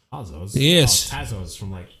 Tazos? Yes. Oh, Tazos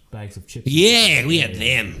from like bags of chips. Yeah, we had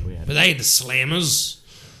them. We had But they had the slammers.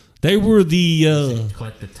 They were the...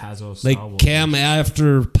 collect the Tazos. they Star Wars. came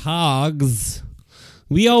after Pogs.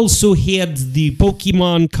 We also had the Pokemon He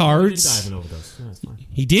didn't die cards. of an overdose. No, it's fine.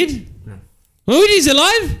 He did? No. Oh, he's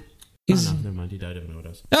alive? He's, No, never mind. He died of an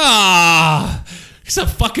overdose. It's a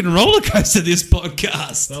fucking roller coaster, this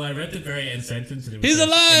podcast. Well, I read the very end sentence. And it was He's just,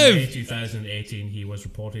 alive! In May 2018, he was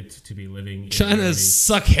reported to be living in Trying to Germany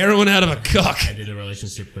suck heroin out of a cock. and in a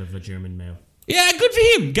relationship with a German male. Yeah, good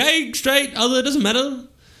for him. Gay, straight, other, doesn't matter.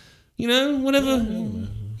 You know,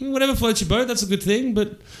 whatever floats your boat, that's a good thing.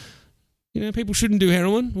 But, you know, people shouldn't do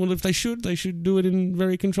heroin. Well, if they should do it in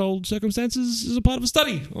very controlled circumstances as a part of a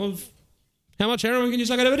study of how much heroin can you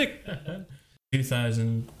suck out of a dick.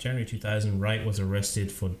 January 2000, Wright was arrested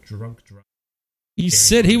for drunk driving. He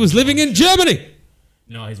said he was living in Germany.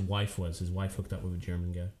 No, his wife was. His wife hooked up with a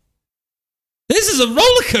German guy. This is a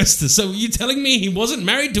roller coaster. So you telling me he wasn't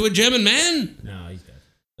married to a German man? No, he's dead.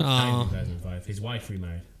 Died in Oh, 2005. His wife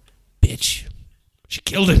remarried. bitch. She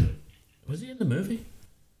killed him. Was he in the movie?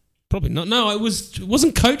 Probably not. No,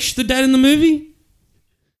 wasn't Coach the dad in the movie?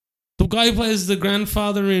 The guy who plays the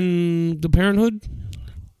grandfather in The Parenthood?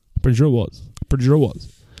 Pretty sure it was. Pretty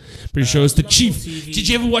sure it's the chief. TV. Did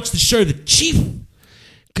you ever watch the show The Chief?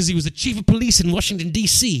 Because he was the chief of police in Washington,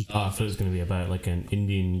 D.C. Oh, I thought it was going to be about like an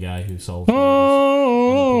Indian guy who solved Oh.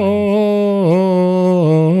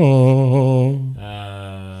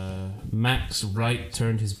 Max Wright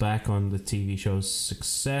turned his back on the TV show's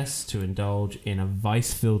success to indulge in a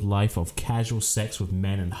vice-filled life of casual sex with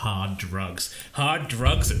men and hard drugs. Hard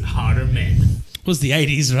drugs and harder men. It was the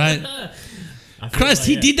 80s, right? I feel Christ, like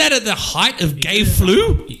he it- did that at the height of he gay did it-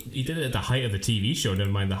 flu? He did it at the height of the TV show, never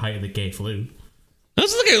mind the height of the gay flu.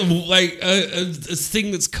 That's like a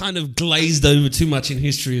thing that's kind of glazed over too much in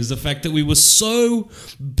history is the fact that we were so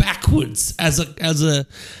backwards as a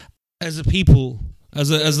people, as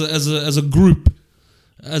a group,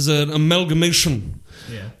 as an amalgamation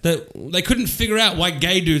Yeah. that they couldn't figure out why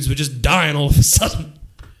gay dudes were just dying all of a sudden.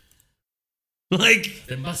 Like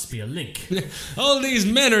There must be a link. all these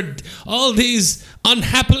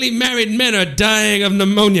unhappily married men are dying of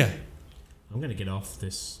pneumonia. I'm going to get off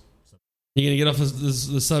this. You're gonna get off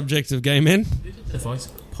the subject of gay men? The voice,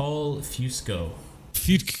 Paul Fusco.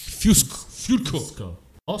 Fusco.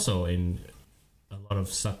 Also in a lot of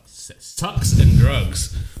sucks and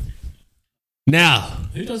drugs. Now,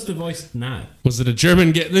 Who does the voice now? was it a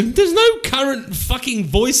German gay? There's no current fucking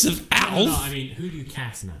voice of Alf. No, I mean, who do you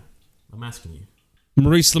cast now? I'm asking you.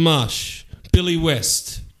 Maurice LaMarche, Billy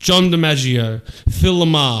West, John DiMaggio, Phil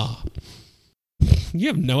Lamar. You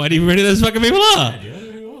have no idea who any of those fucking people are.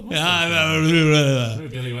 Who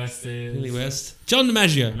Billy West is. Billy West, John I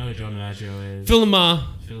DiMaggio, know who John DiMaggio is. Phil Lamar.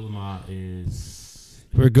 Phil Lamar is.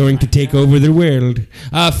 We're going to take over the world.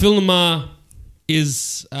 Phil Lamar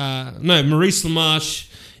is Maurice LaMarche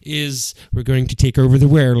is we're going to take over the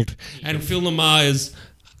world, and Phil Lamar is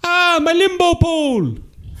my limbo pole.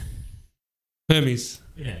 Hermes.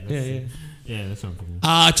 Yeah, Yeah. that's something.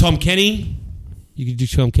 Tom Kenny. You could do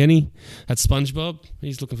Tom Kenny. That's SpongeBob.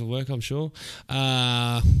 He's looking for work, I'm sure.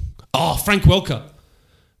 Frank Welker,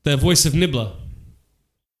 the voice of Nibbler.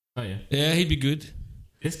 Oh yeah, Yeah, he'd be good.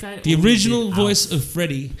 this guy. The only original did voice Alf. of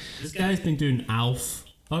Freddy. This guy's been doing Alf.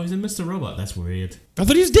 Oh, he's in Mr. Robot. That's weird. I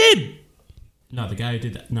thought he was dead. No, the guy who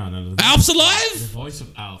did that. No. Alf's The alive? voice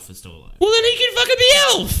of Alf is still alive. Well, then he can fucking be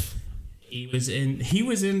Alf. He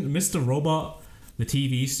was in Mr. Robot, the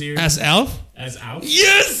TV series, As Alf? as Alf.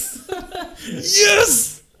 Yes!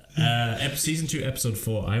 Yes! Season 2, episode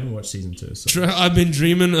 4. I haven't watched season 2. So. I've been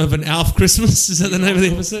dreaming of an Alf Christmas. Is that the name of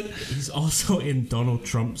the episode? He's also in Donald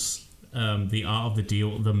Trump's The Art of the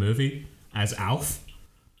Deal, the movie, as Alf.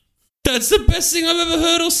 That's the best thing I've ever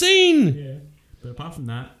heard or seen. Yeah. But apart from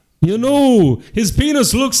that, You know, his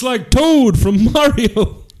penis looks like Toad from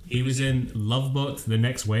Mario. he was in Love Boat, The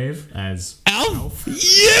Next Wave, as Alf?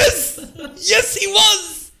 Yes! Yes, he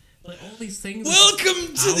was! like all these things.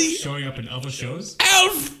 Welcome to Alf the showing up in other shows.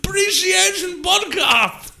 Alf Appreciation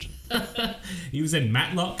Podcast. He was in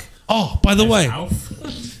Matlock. Oh, by the as way, Alf.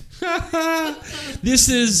 this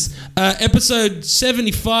is episode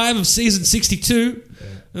 75 of season 62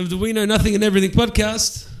 of the We Know Nothing and Everything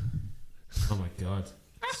podcast. Oh my god,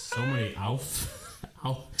 so many Alf.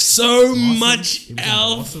 So Awesome. much He was in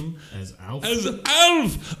Alf. Awesome as Alf. As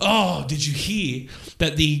Alf! Oh, did you hear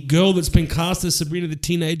that the girl that's been cast as Sabrina the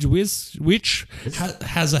Teenage Witch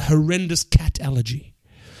has a horrendous cat allergy?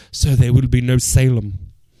 So there will be no Salem.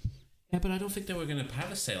 Yeah, but I don't think they were going to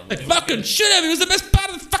have a sale. They fucking should have. It was the best part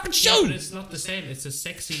of the fucking show. But it's not the same. It's a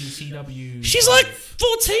sexy CW. She's like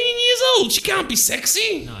 14 years old. She can't be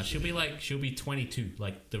sexy. No, she'll be 22,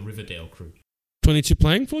 like the Riverdale crew. 22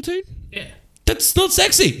 playing 14? Yeah. That's not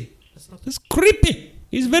sexy. That's not. That's creepy.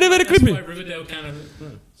 He's very, very That's creepy. why Riverdale kind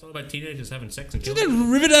of. It's all about teenagers having sex and Isn't killing.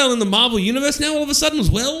 there Riverdale in the Marvel Universe now all of a sudden as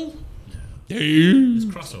well? There's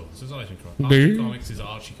crossovers. There's always been crossovers. Archie Comics is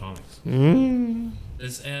Archie Comics.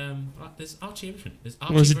 There's Archie everything. There's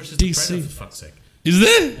Or is Archie it versus the DC? Predator, for fuck's sake. Is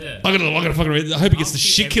there? Yeah. I gotta fucking read. I hope he gets the Archie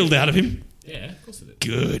shit killed out of him. Yeah, of course it is.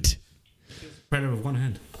 Good. Predator with one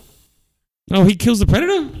hand. Oh, he kills the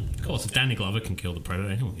Predator? Of course, Danny Glover can kill the Predator.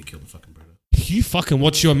 Anyone can kill the fucking Predator. You fucking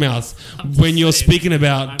watch your mouth I'm when you're saying. speaking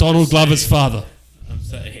about I'm Donald just Glover's saying. father. I'm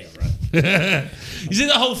saying, yeah, right. You see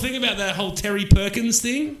the whole thing about that whole Terry Perkins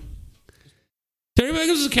thing? Terry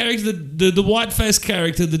Perkins was a character, the white-faced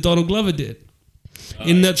character that Donald Glover did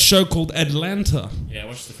in that show called Atlanta. Yeah, I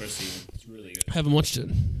watched the first season. It's really good. Haven't watched it.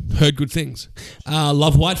 Heard good things.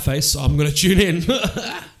 Love whiteface, so I'm going to tune in.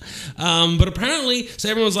 But apparently, so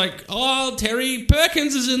everyone's like, "Oh, Terry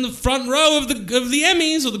Perkins is in the front row of the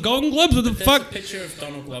Emmys or the Golden Globes or the There's fuck a picture of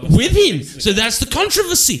Donald Glover with him." next to the So guy. that's the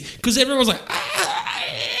controversy because everyone's like,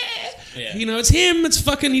 Yeah. you know, it's him. It's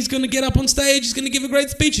fucking. He's going to get up on stage. He's going to give a great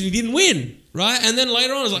speech, and he didn't win, right? And then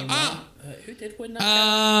later on, it's like, Who did win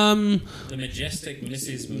that? The majestic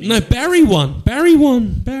Mrs. no, Barry won.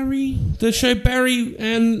 Barry, the show Barry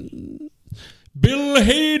and Bill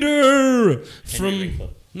Hader from Winkler.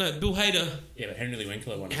 no Bill Hader. Yeah, but Henry Lee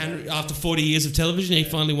Winkler won. After 40 years of television, he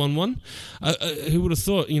finally won one. Who would have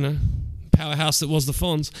thought, you know, powerhouse that was the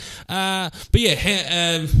Fonz. But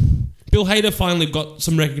yeah, Bill Hader finally got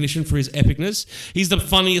some recognition for his epicness. He's the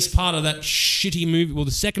funniest part of that shitty movie, well,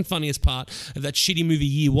 the second funniest part of that shitty movie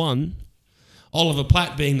Year One. Oliver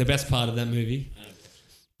Platt being the best part of that movie.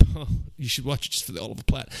 Oh, you should watch it just for the Oliver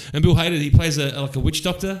Platt. And Bill Hader, he plays like a witch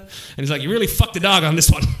doctor, and he's like, "You really fucked the dog on this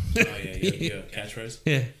one." Oh yeah, your catchphrase.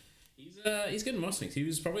 Yeah. He's good in most things. He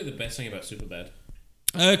was probably the best thing about Superbad.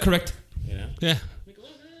 Correct. You know. Yeah.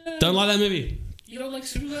 Don't like that movie. You don't like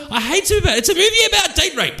Superbad? I hate Superbad. It's a movie about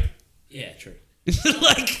date rape. Yeah, true.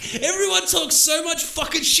 Like, everyone talks so much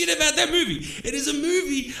fucking shit about that movie. It is a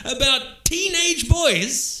movie about teenage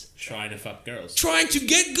boys Trying to fuck girls. trying to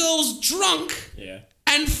get girls drunk Yeah.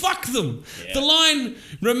 and fuck them. Yeah. The line,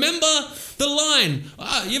 remember the line.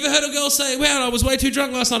 You ever heard a girl say, "Wow, I was way too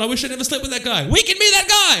drunk last night. I wish I never slept with that guy." We can be that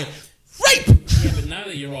guy. Rape. Yeah, but now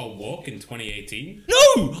that you're all woke in 2018, No,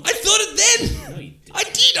 I thought it then. no, you didn't. I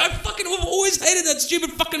did. I fucking have always hated that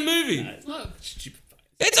stupid fucking movie. It's not stupid.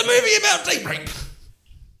 It's a movie about date rape.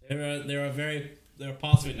 There are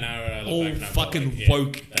parts of it now where I look Oh, back and I'm fucking like, yeah,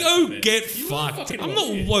 woke. that's Go a bit- get You are fucked. fucking I'm woke,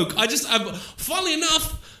 not yeah. woke. I'm funnily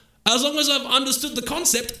enough, as long as I've understood the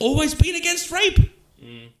concept, always been against rape.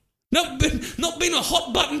 Not been a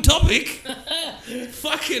hot button topic.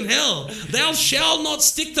 Fucking hell. Thou shalt not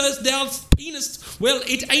stick thou penis. Well,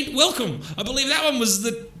 it ain't welcome. I believe that one was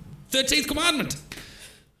the 13th commandment.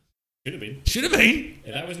 Should have been. Should have been.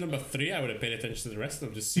 If that was number 3, I would have paid attention to the rest of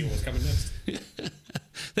them, just see what was coming next.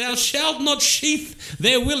 Thou shalt not sheath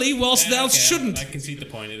their willy whilst thou Okay, shouldn't. I concede the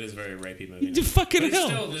point. It is a very rapey movie. You fucking But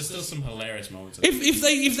hell. there's still some hilarious moments. In it.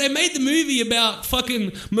 If they made the movie about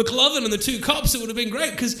fucking McLovin and the two cops, it would have been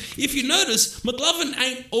great. Because if you notice, McLovin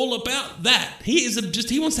ain't all about that. He is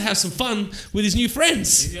he wants to have some fun with his new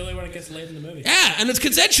friends. He's the only one that gets laid in the movie. Yeah, and it's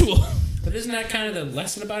consensual. But isn't that kind of the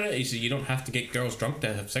lesson about it? You don't have to get girls drunk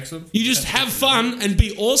to have sex with them. You just have fun and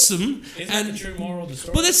be awesome. Isn't that And the true moral of the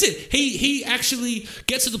story? well, that's it. He actually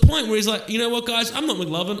gets to the point where he's like, you know what, guys, I'm not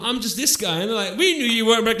McLovin. I'm just this guy. And they're like, we knew you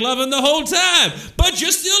weren't McLovin the whole time, but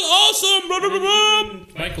you're still awesome. Blah, blah, blah, blah.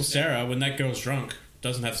 Michael Cera, when that girl's drunk,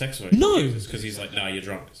 doesn't have sex with her. No. Because he's like, "No, you're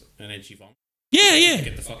drunk," and then she vomits. Yeah.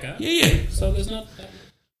 Get the fuck out. Yeah. So there's not.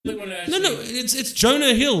 Look when it No, actually- it's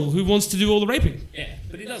Jonah Hill who wants to do all the raping, Yeah,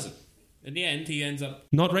 but he doesn't. In the end, he ends up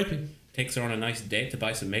not raping. takes her on a nice date to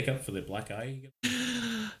buy some makeup for the black eye.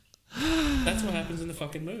 That's what happens in the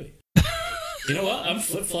fucking movie. You know what? I'm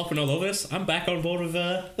flip flopping all over this. I'm back on board with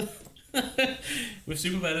with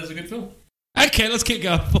Superbad as a good film. Okay, let's keep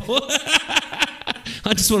going.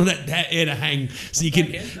 I just wanted that air to hang, so you can.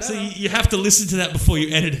 Okay. So you have to listen to that before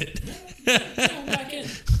you edit it. I'm back in.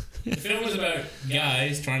 The film was about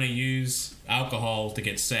guys trying to use alcohol to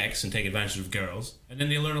get sex and take advantage of girls, and then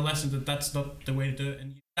they learn a lesson that that's not the way to do it,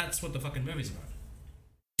 and that's what the fucking movie's about.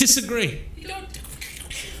 Disagree. You don't.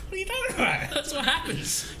 What are you talking about? That's what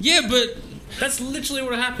happens. Yeah, but That's literally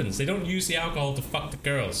what happens. They don't use the alcohol to fuck the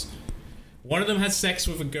girls. One of them has sex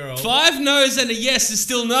with a girl. 5 no's and a yes is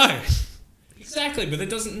still no. Exactly, but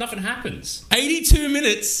nothing happens. 82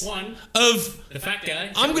 minutes One, of the fat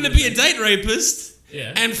guy. I'm going to be a date rapist.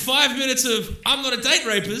 Yeah. And 5 minutes of I'm not a date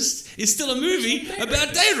rapist is still a movie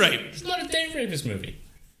about date rape. It's not a date rapist movie.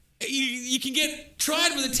 You can get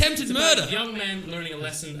tried with attempted murder. Young man learning a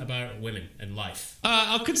lesson about women and life.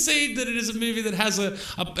 I'll concede that it is a movie that has it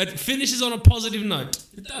finishes on a positive note.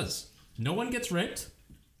 It does. No one gets raped.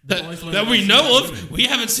 That we know of. We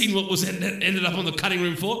haven't seen what was ended up on the cutting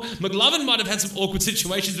room floor. McLovin might have had some awkward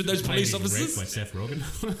situations with those police Raped officers. by Seth Rogen.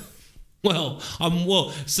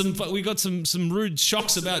 We got some rude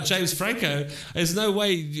shocks about James Franco. There's no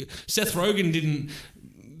way Seth Rogen didn't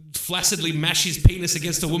flaccidly mash his penis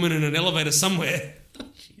against a woman in an elevator somewhere.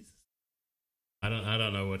 I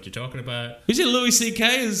don't know what you're talking about. Is it Louis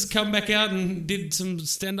C.K. has come back out and did some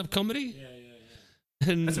stand-up comedy? Yeah.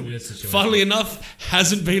 And That's a weird situation. funnily enough,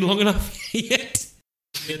 hasn't been long enough yet.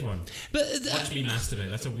 Weird one. But Watch me masturbate.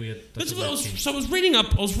 That's a weird. That's a weird thing. I was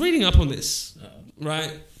reading up on this,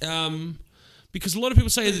 right? Because a lot of people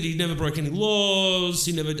say that he never broke any laws,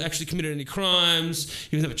 he never actually committed any crimes,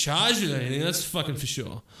 he was never charged with anything. That's fucking for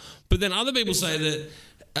sure. But then other people say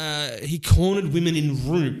that he cornered women in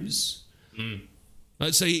rooms.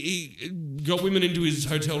 Right, so he got women into his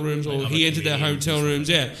hotel rooms, or he entered their hotel rooms,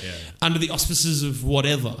 under the auspices of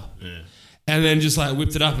whatever, and then just like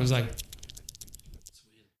whipped it up and was like.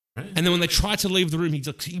 Right. And then when they tried to leave the room,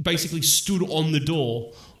 he basically stood on the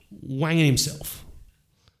door, wanging himself.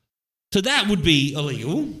 So that would be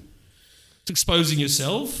illegal. It's exposing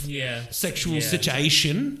yourself. Yeah. Sexual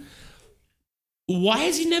situation. Why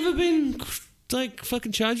has he never been like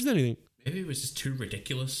fucking charged with anything? Maybe it was just too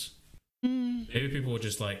ridiculous. Maybe people were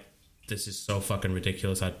just like, "This is so fucking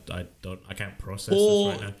ridiculous. I can't process this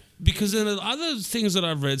right now." Because then other things that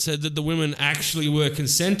I've read said that the women actually were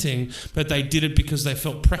consenting, but they did it because they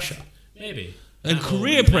felt pressure. Maybe. And That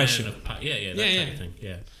career whole man pressure. of type of thing.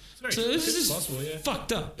 Yeah. It's very, So this it's is possible. Yeah.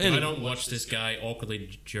 fucked up. If And I don't watch this guy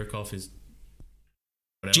awkwardly jerk off his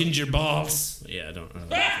whatever. ginger balls. Yeah, I don't.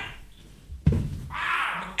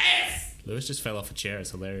 Lewis just fell off a chair.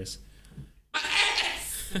 It's hilarious.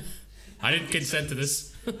 I didn't consent to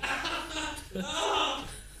this.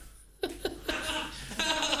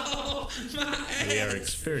 We are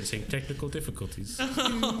experiencing technical difficulties.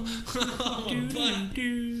 Oh,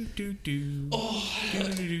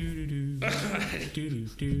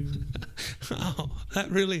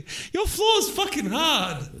 that really... Your floor's fucking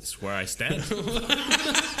hard. That's where I stand.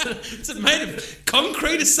 Is it made of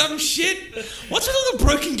concrete or some shit? What's with all the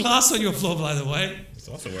broken glass on your floor, by the way? That's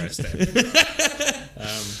also where I stand.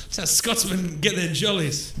 That's how Scotsmen get their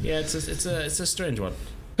jollies. Yeah, it's a strange one.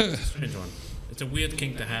 It's a strange one. It's a weird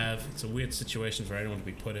kink to have. It's a weird situation for anyone to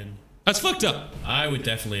be put in. That's fucked up. I would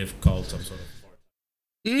definitely have called some sort of...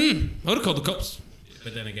 I would have called the cops.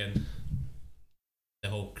 But then again, the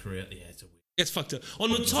whole career... Yeah, it's a weird... It's fucked up. On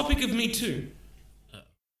the topic of Me Too.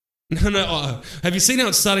 No. Have you seen how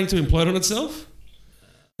it's starting to implode on itself?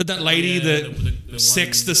 That lady that the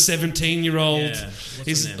sexed the 17-year-old What's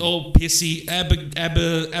is her name? all pissy.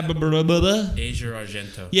 Asia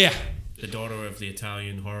Argento. Yeah. The daughter of the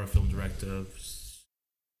Italian horror film director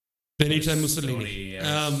Benito Mussolini.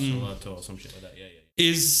 Salato or some shit like that. Yeah.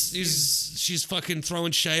 She's fucking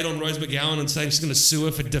throwing shade on Rose McGowan and saying she's going to sue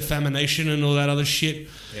her for defamation and all that other shit.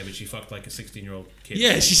 Yeah, but she fucked like a 16-year-old kid.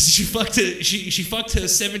 Yeah, she fucked her. She fucked her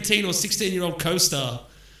 17 or 16-year-old co-star.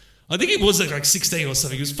 I think it was like 16 or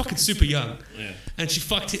something. He was fucking super young. Yeah. And she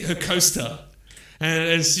fucked her co-star.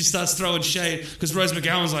 And she starts throwing shade because Rose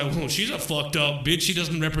McGowan's like, well, she's a fucked up bitch. She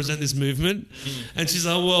doesn't represent this movement. And she's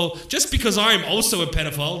like, well, just because I'm also a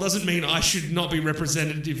pedophile doesn't mean I should not be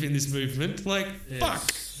representative in this movement. Like,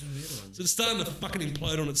 fuck. So it's starting to fucking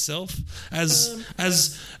implode on itself.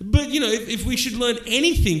 But, you know, if we should learn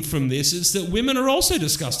anything from this, it's that women are also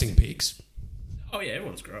disgusting pigs. Oh, yeah,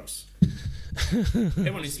 everyone's gross.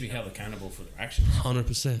 Everyone needs to be held accountable for their actions.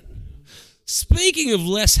 100%. Speaking of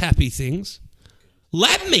less happy things...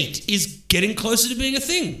 Lab meat is getting closer to being a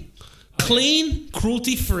thing. Clean,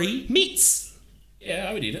 cruelty-free meats. Yeah,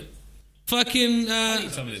 I would eat it. Fucking... I'd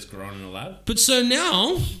eat some of this grown in a lab. But so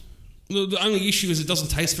now, the only issue is it doesn't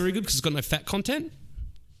taste very good because it's got no fat content.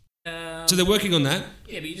 So they're working on that.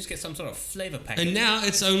 Yeah, but you just get some sort of flavour packet. And now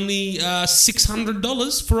it's only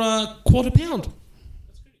 $600 for a quarter pound.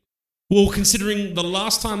 Well, considering the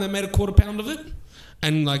last time they made a quarter pound of it,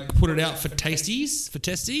 and like put it out for testies,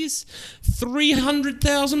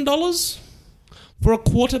 $300,000 for a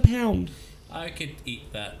quarter pound. I could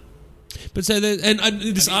eat that. But so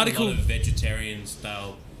this article, a lot of vegetarian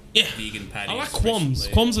style, vegan patties. I like quams.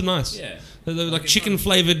 Quams are nice. Yeah, they're like chicken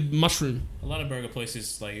flavored mushroom. A lot of burger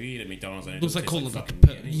places, like you eat at McDonald's, and Looks like tastes called fucking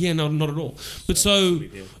meat. yeah, no, not at all. But so,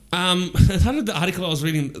 the article I was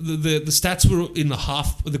reading, the stats were in the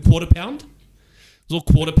quarter pound. It was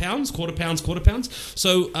all quarter pounds.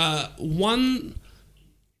 So one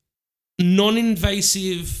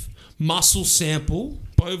non-invasive muscle sample,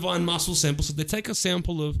 bovine muscle sample. So they take a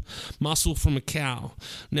sample of muscle from a cow.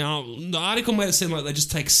 Now, the article made it seem like they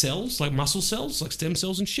just take cells, like muscle cells, like stem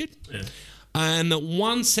cells and shit. Yeah. And that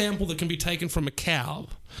one sample that can be taken from a cow,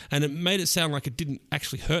 and it made it sound like it didn't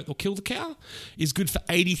actually hurt or kill the cow, is good for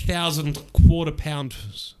 80,000 quarter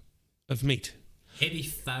pounds of meat.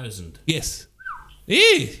 80,000. Yes.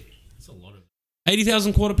 Yeah. That's a lot of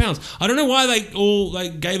 80,000 quarter pounds. I don't know why they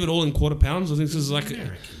gave it all in quarter pounds. I think this is like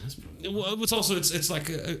American. That's probably it's also it's like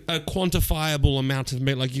a quantifiable amount of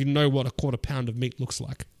meat. Like you know what a quarter pound of meat looks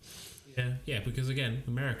like. yeah, because again,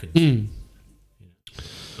 Americans. Mm.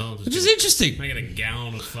 Oh, Which is interesting. I get a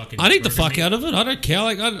gallon of fucking. I'd eat the burger fuck meat. out of it. I don't care.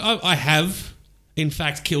 Like I have, in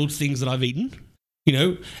fact, killed things that I've eaten. You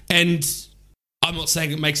know, and I'm not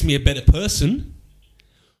saying it makes me a better person,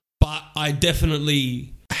 but I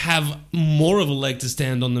definitely have more of a leg to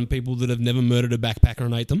stand on than people that have never murdered a backpacker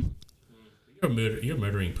and ate them. You're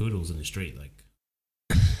murdering poodles in the street, like.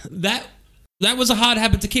 That was a hard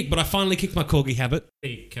habit to kick, but I finally kicked my corgi habit.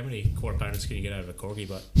 Hey, how many quarter pounders can you get out of a corgi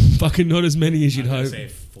butt? Fucking not as many as you'd I'm gonna hope. say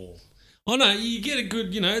 4. Oh no, you get a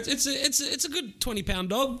good, you know, it's a good 20-pound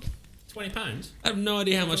dog. 20 pounds. I have no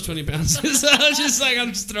idea how much 20 pounds is.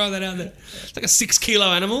 I'm just throwing that out there. It's like a 6 kilo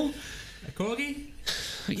animal. A corgi?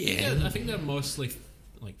 Yeah. I think they're mostly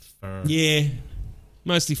like fur. Yeah.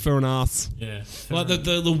 Mostly fur and ass. Yeah. Like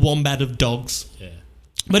the wombat of dogs. Yeah.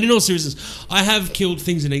 But in all seriousness, I have killed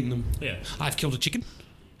things and eaten them. Yeah. I've killed a chicken.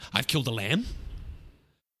 I've killed a lamb.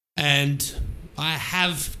 And I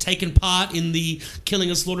have taken part in the killing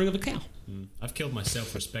and slaughtering of a cow. I've killed my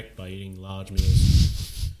self-respect by eating large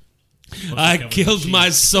meals. I killed my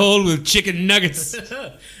soul with chicken nuggets.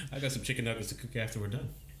 I got some chicken nuggets to cook after we're done.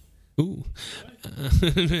 Ooh.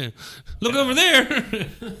 Look over there.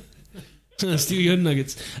 Steal your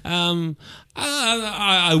nuggets.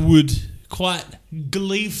 I would quite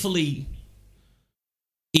gleefully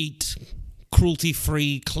eat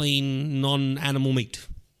cruelty-free, clean, non-animal meat.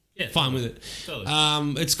 Yeah, Fine with it.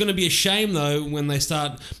 Totally. It's going to be a shame, though, when they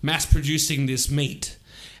start mass-producing this meat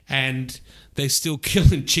and they're still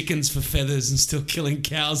killing chickens for feathers and still killing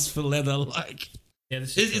cows for leather. Like, Yeah,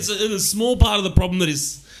 this is it's a small part of the problem that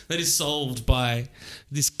is solved by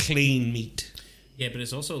this clean meat. yeah, but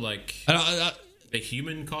it's also like I, the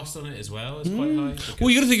human cost on it as well is quite high. well,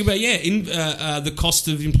 you got to think about the cost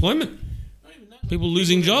of employment. Not even that. People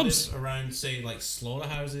losing that jobs. live around, say, like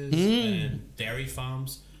slaughterhouses and dairy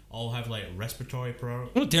farms all have like respiratory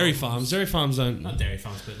Not dairy farms. Dairy farms don't. Not dairy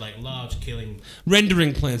farms, but like large killing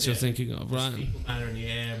Rendering plants you're thinking of, right? people matter in the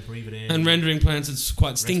air and breathe it in. And rendering plants, it's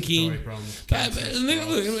quite stinky. Respiratory problems, But-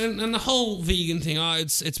 cancer, and the whole vegan thing,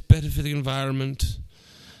 it's better for the environment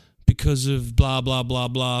because of blah blah blah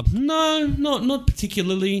blah. No, not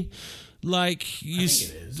particularly. Like you,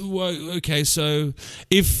 think it is. Okay, so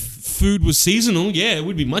if food was seasonal, yeah, it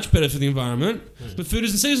would be much better for the environment. But food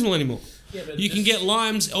isn't seasonal anymore. Yeah, but You can get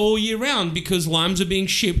limes all year round because limes are being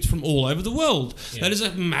shipped from all over the world. Yeah. That is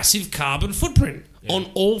a massive carbon footprint on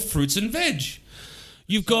all fruits and veg.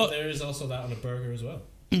 You've got there is also that on a burger as well.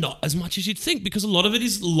 not as much as you'd think because a lot of it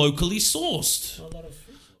is locally sourced. A lot of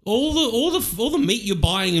fruit. All the meat you're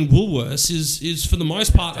buying in Woolworths is for the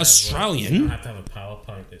most part You don't Australian. have to have a power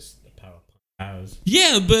plant. It's the power plant cows.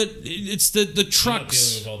 Yeah, but it's the You're not dealing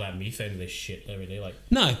trucks. with all that methane and this shit every day. Like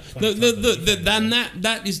No, 20 tons of methane. then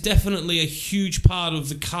that is definitely a huge part of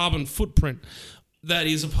the carbon footprint. That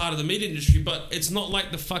is a part of the meat industry, but it's not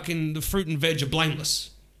like the fruit and veg are blameless.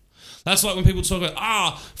 That's like when people talk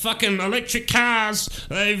about, fucking electric cars,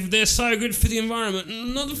 they're so good for the environment.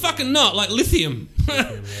 No, they're fucking not. Like lithium.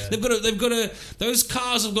 They've got to, those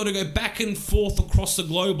cars have got to go back and forth across the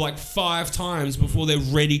globe like 5 times before they're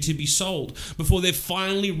ready to be sold. Before they're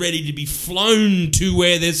finally ready to be flown to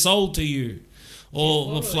where they're sold to you.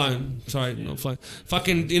 Or not flown. Sorry, not flown.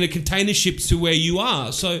 Fucking in a container ship to where you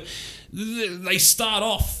are. So they start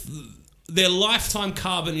off, their lifetime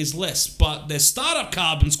carbon is less, but their startup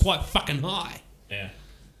carbon's quite fucking high. yeah.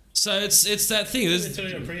 So it's that thing. The There's,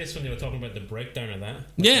 Toyota Prius when they were talking about the breakdown of that. Like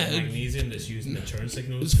Yeah. the magnesium that's used in the turn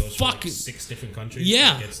signals It's goes from like fucking- 6 different countries.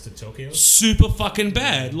 Yeah. And gets to Tokyo. super fucking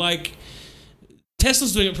bad. Like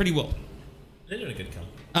Tesla's doing it pretty well. They're doing a good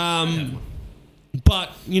count.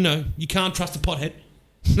 But, you know, you can't trust a pothead.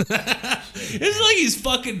 It's like he's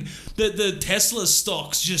fucking the Tesla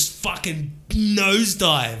stocks just fucking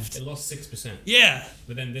nosedived. It lost 6%, Yeah,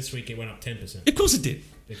 but then this week it went up 10%. of course it did.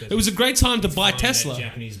 Because It was a great time to buy Flying that Tesla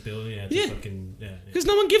Japanese billionaire to Yeah. fucking because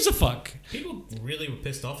no one gives a fuck. People really were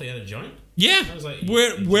pissed off they had a joint. Yeah, I was like,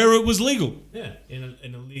 where it was legal. Yeah, in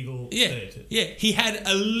a legal Yeah, state. yeah. He had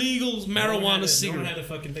a legal No one marijuana had a cigarette.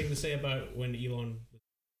 fucking thing to say about when Elon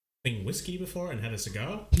whiskey before and had a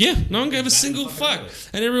cigar. Yeah, no one gave a single fuck.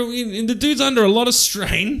 And everyone, and the dude's under a lot of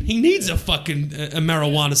strain. He needs a fucking a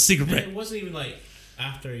marijuana And cigarette. it wasn't even like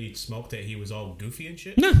after he smoked it, he was all goofy and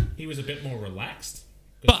shit. No. He was a bit more relaxed.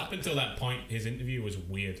 But- Up until that point, his interview was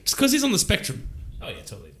weird. It's because he's on the spectrum. Oh yeah,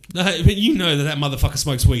 totally. But you know that motherfucker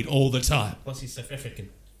smokes weed all the time. Plus, he's South African.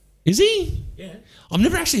 Is he? Yeah, I've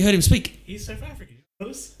never actually heard him speak. he's South African. You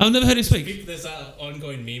notice? I've never heard him speak. People, there's that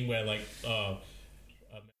ongoing meme where like,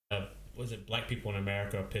 was it black people in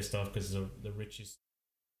America are pissed off because the richest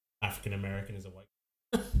African American is a white.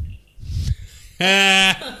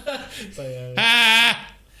 Ah, It's like,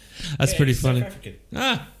 ah. That's pretty he's funny. South African.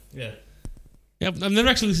 Ah, Yeah. yeah, I've never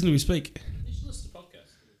actually listened to him speak. You should listen to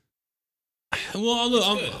podcasts. Well,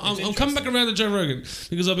 look, good. I'm coming back around to Joe Rogan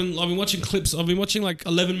because I've been watching clips. I've been watching like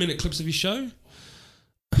 11-minute clips of his show.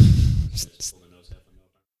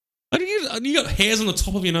 I think you got hairs on the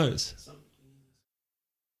top of your nose.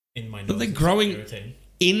 In my Are nose. they it's growing irritating.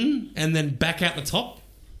 in and then back out the top?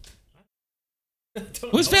 I I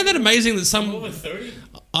always found that amazing that I'm over some. 30.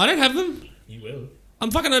 I don't have them. You will.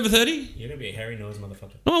 I'm fucking over 30. You're gonna be a hairy nose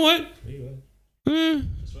motherfucker. No, I won't. You will.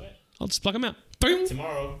 That's right. I'll just pluck them out. Boom.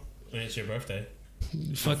 Tomorrow, when it's your birthday,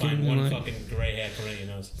 find Fucking one like fucking grey hair coming out your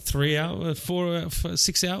nose. 3 hours,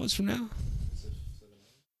 6 hours from now.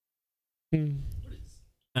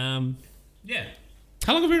 Yeah.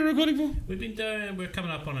 How long have we been recording for? We've been doing. We're coming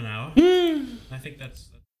up on an hour. I think that's.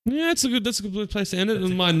 Yeah, that's a good place to end it.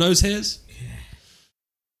 And my nose hairs.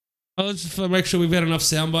 I'll just make sure we've got enough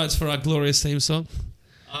sound bites for our glorious theme song.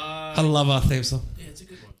 I love our theme song. Yeah, it's a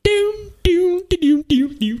good one.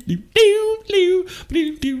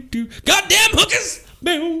 Goddamn hookers!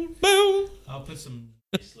 Boom, boom. I'll put some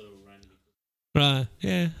nice little random. Right,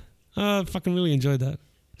 yeah. I fucking really enjoyed that.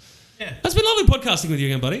 Yeah. It's been lovely podcasting with you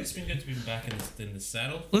again, buddy. It's been good to be back in the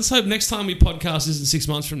saddle. Let's hope next time we podcast isn't 6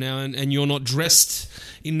 months from now and you're not dressed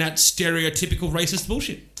in that stereotypical racist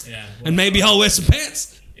bullshit. Yeah. Well, And maybe I'll wear some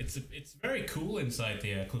pants. It's very cool inside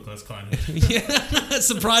the Ku Klux Klan hood. Yeah,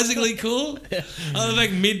 surprisingly cool. I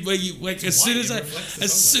like mid where you like as soon white, as it I reflects the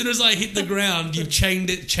as sunlight. soon as I hit the ground, you've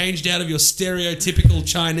changed out of your stereotypical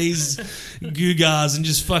Chinese gugas and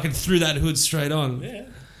just fucking threw that hood straight on. Yeah.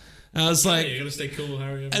 I was like, You gotta stay cool,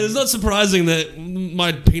 Harry. and it's not surprising that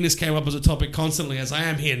my penis came up as a topic constantly, as I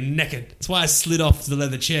am here naked. That's why I slid off the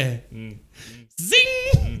leather chair. Zing!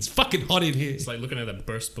 It's fucking hot in here. It's like looking at a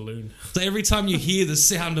burst balloon. So every time you hear the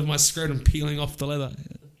sound of my scrotum peeling off the leather,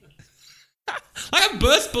 like a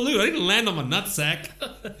burst balloon. I didn't land on my nutsack.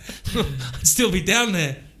 I'd still be down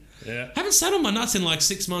there. Yeah. Haven't sat on my nuts in like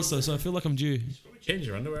 6 months though, so I feel like I'm due. Probably change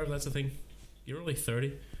your underwear if that's a thing. You're only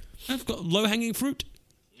 30. I've got low hanging fruit.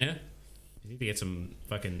 Yeah. You need to get some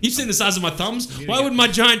fucking. You've seen the size of my thumbs. You Why get- would my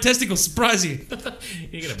giant testicles surprise you?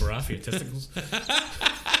 You get a bra for your testicles.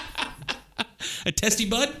 A testy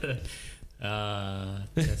bud?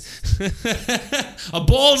 Test. A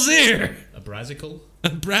ball's ear? A brassicle. A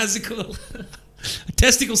brassicle? A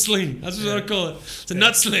testicle sling. That's what I call it. It's a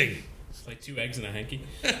nut sling. It's like 2 eggs in a hanky.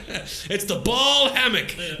 It's the ball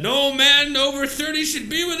hammock. No man over 30 should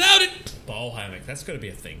be without it. Ball hammock. That's got to be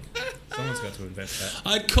a thing. Someone's got to invent that.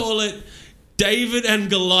 I'd call it David and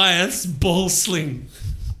Goliath's ball sling.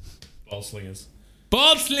 Ball slingers.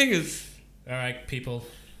 Ball slingers. All right, people.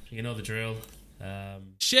 You know the drill.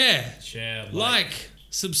 Share, Share, like,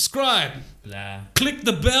 subscribe, blah. click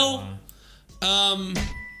the bell.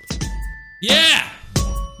 Yeah,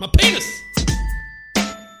 my penis.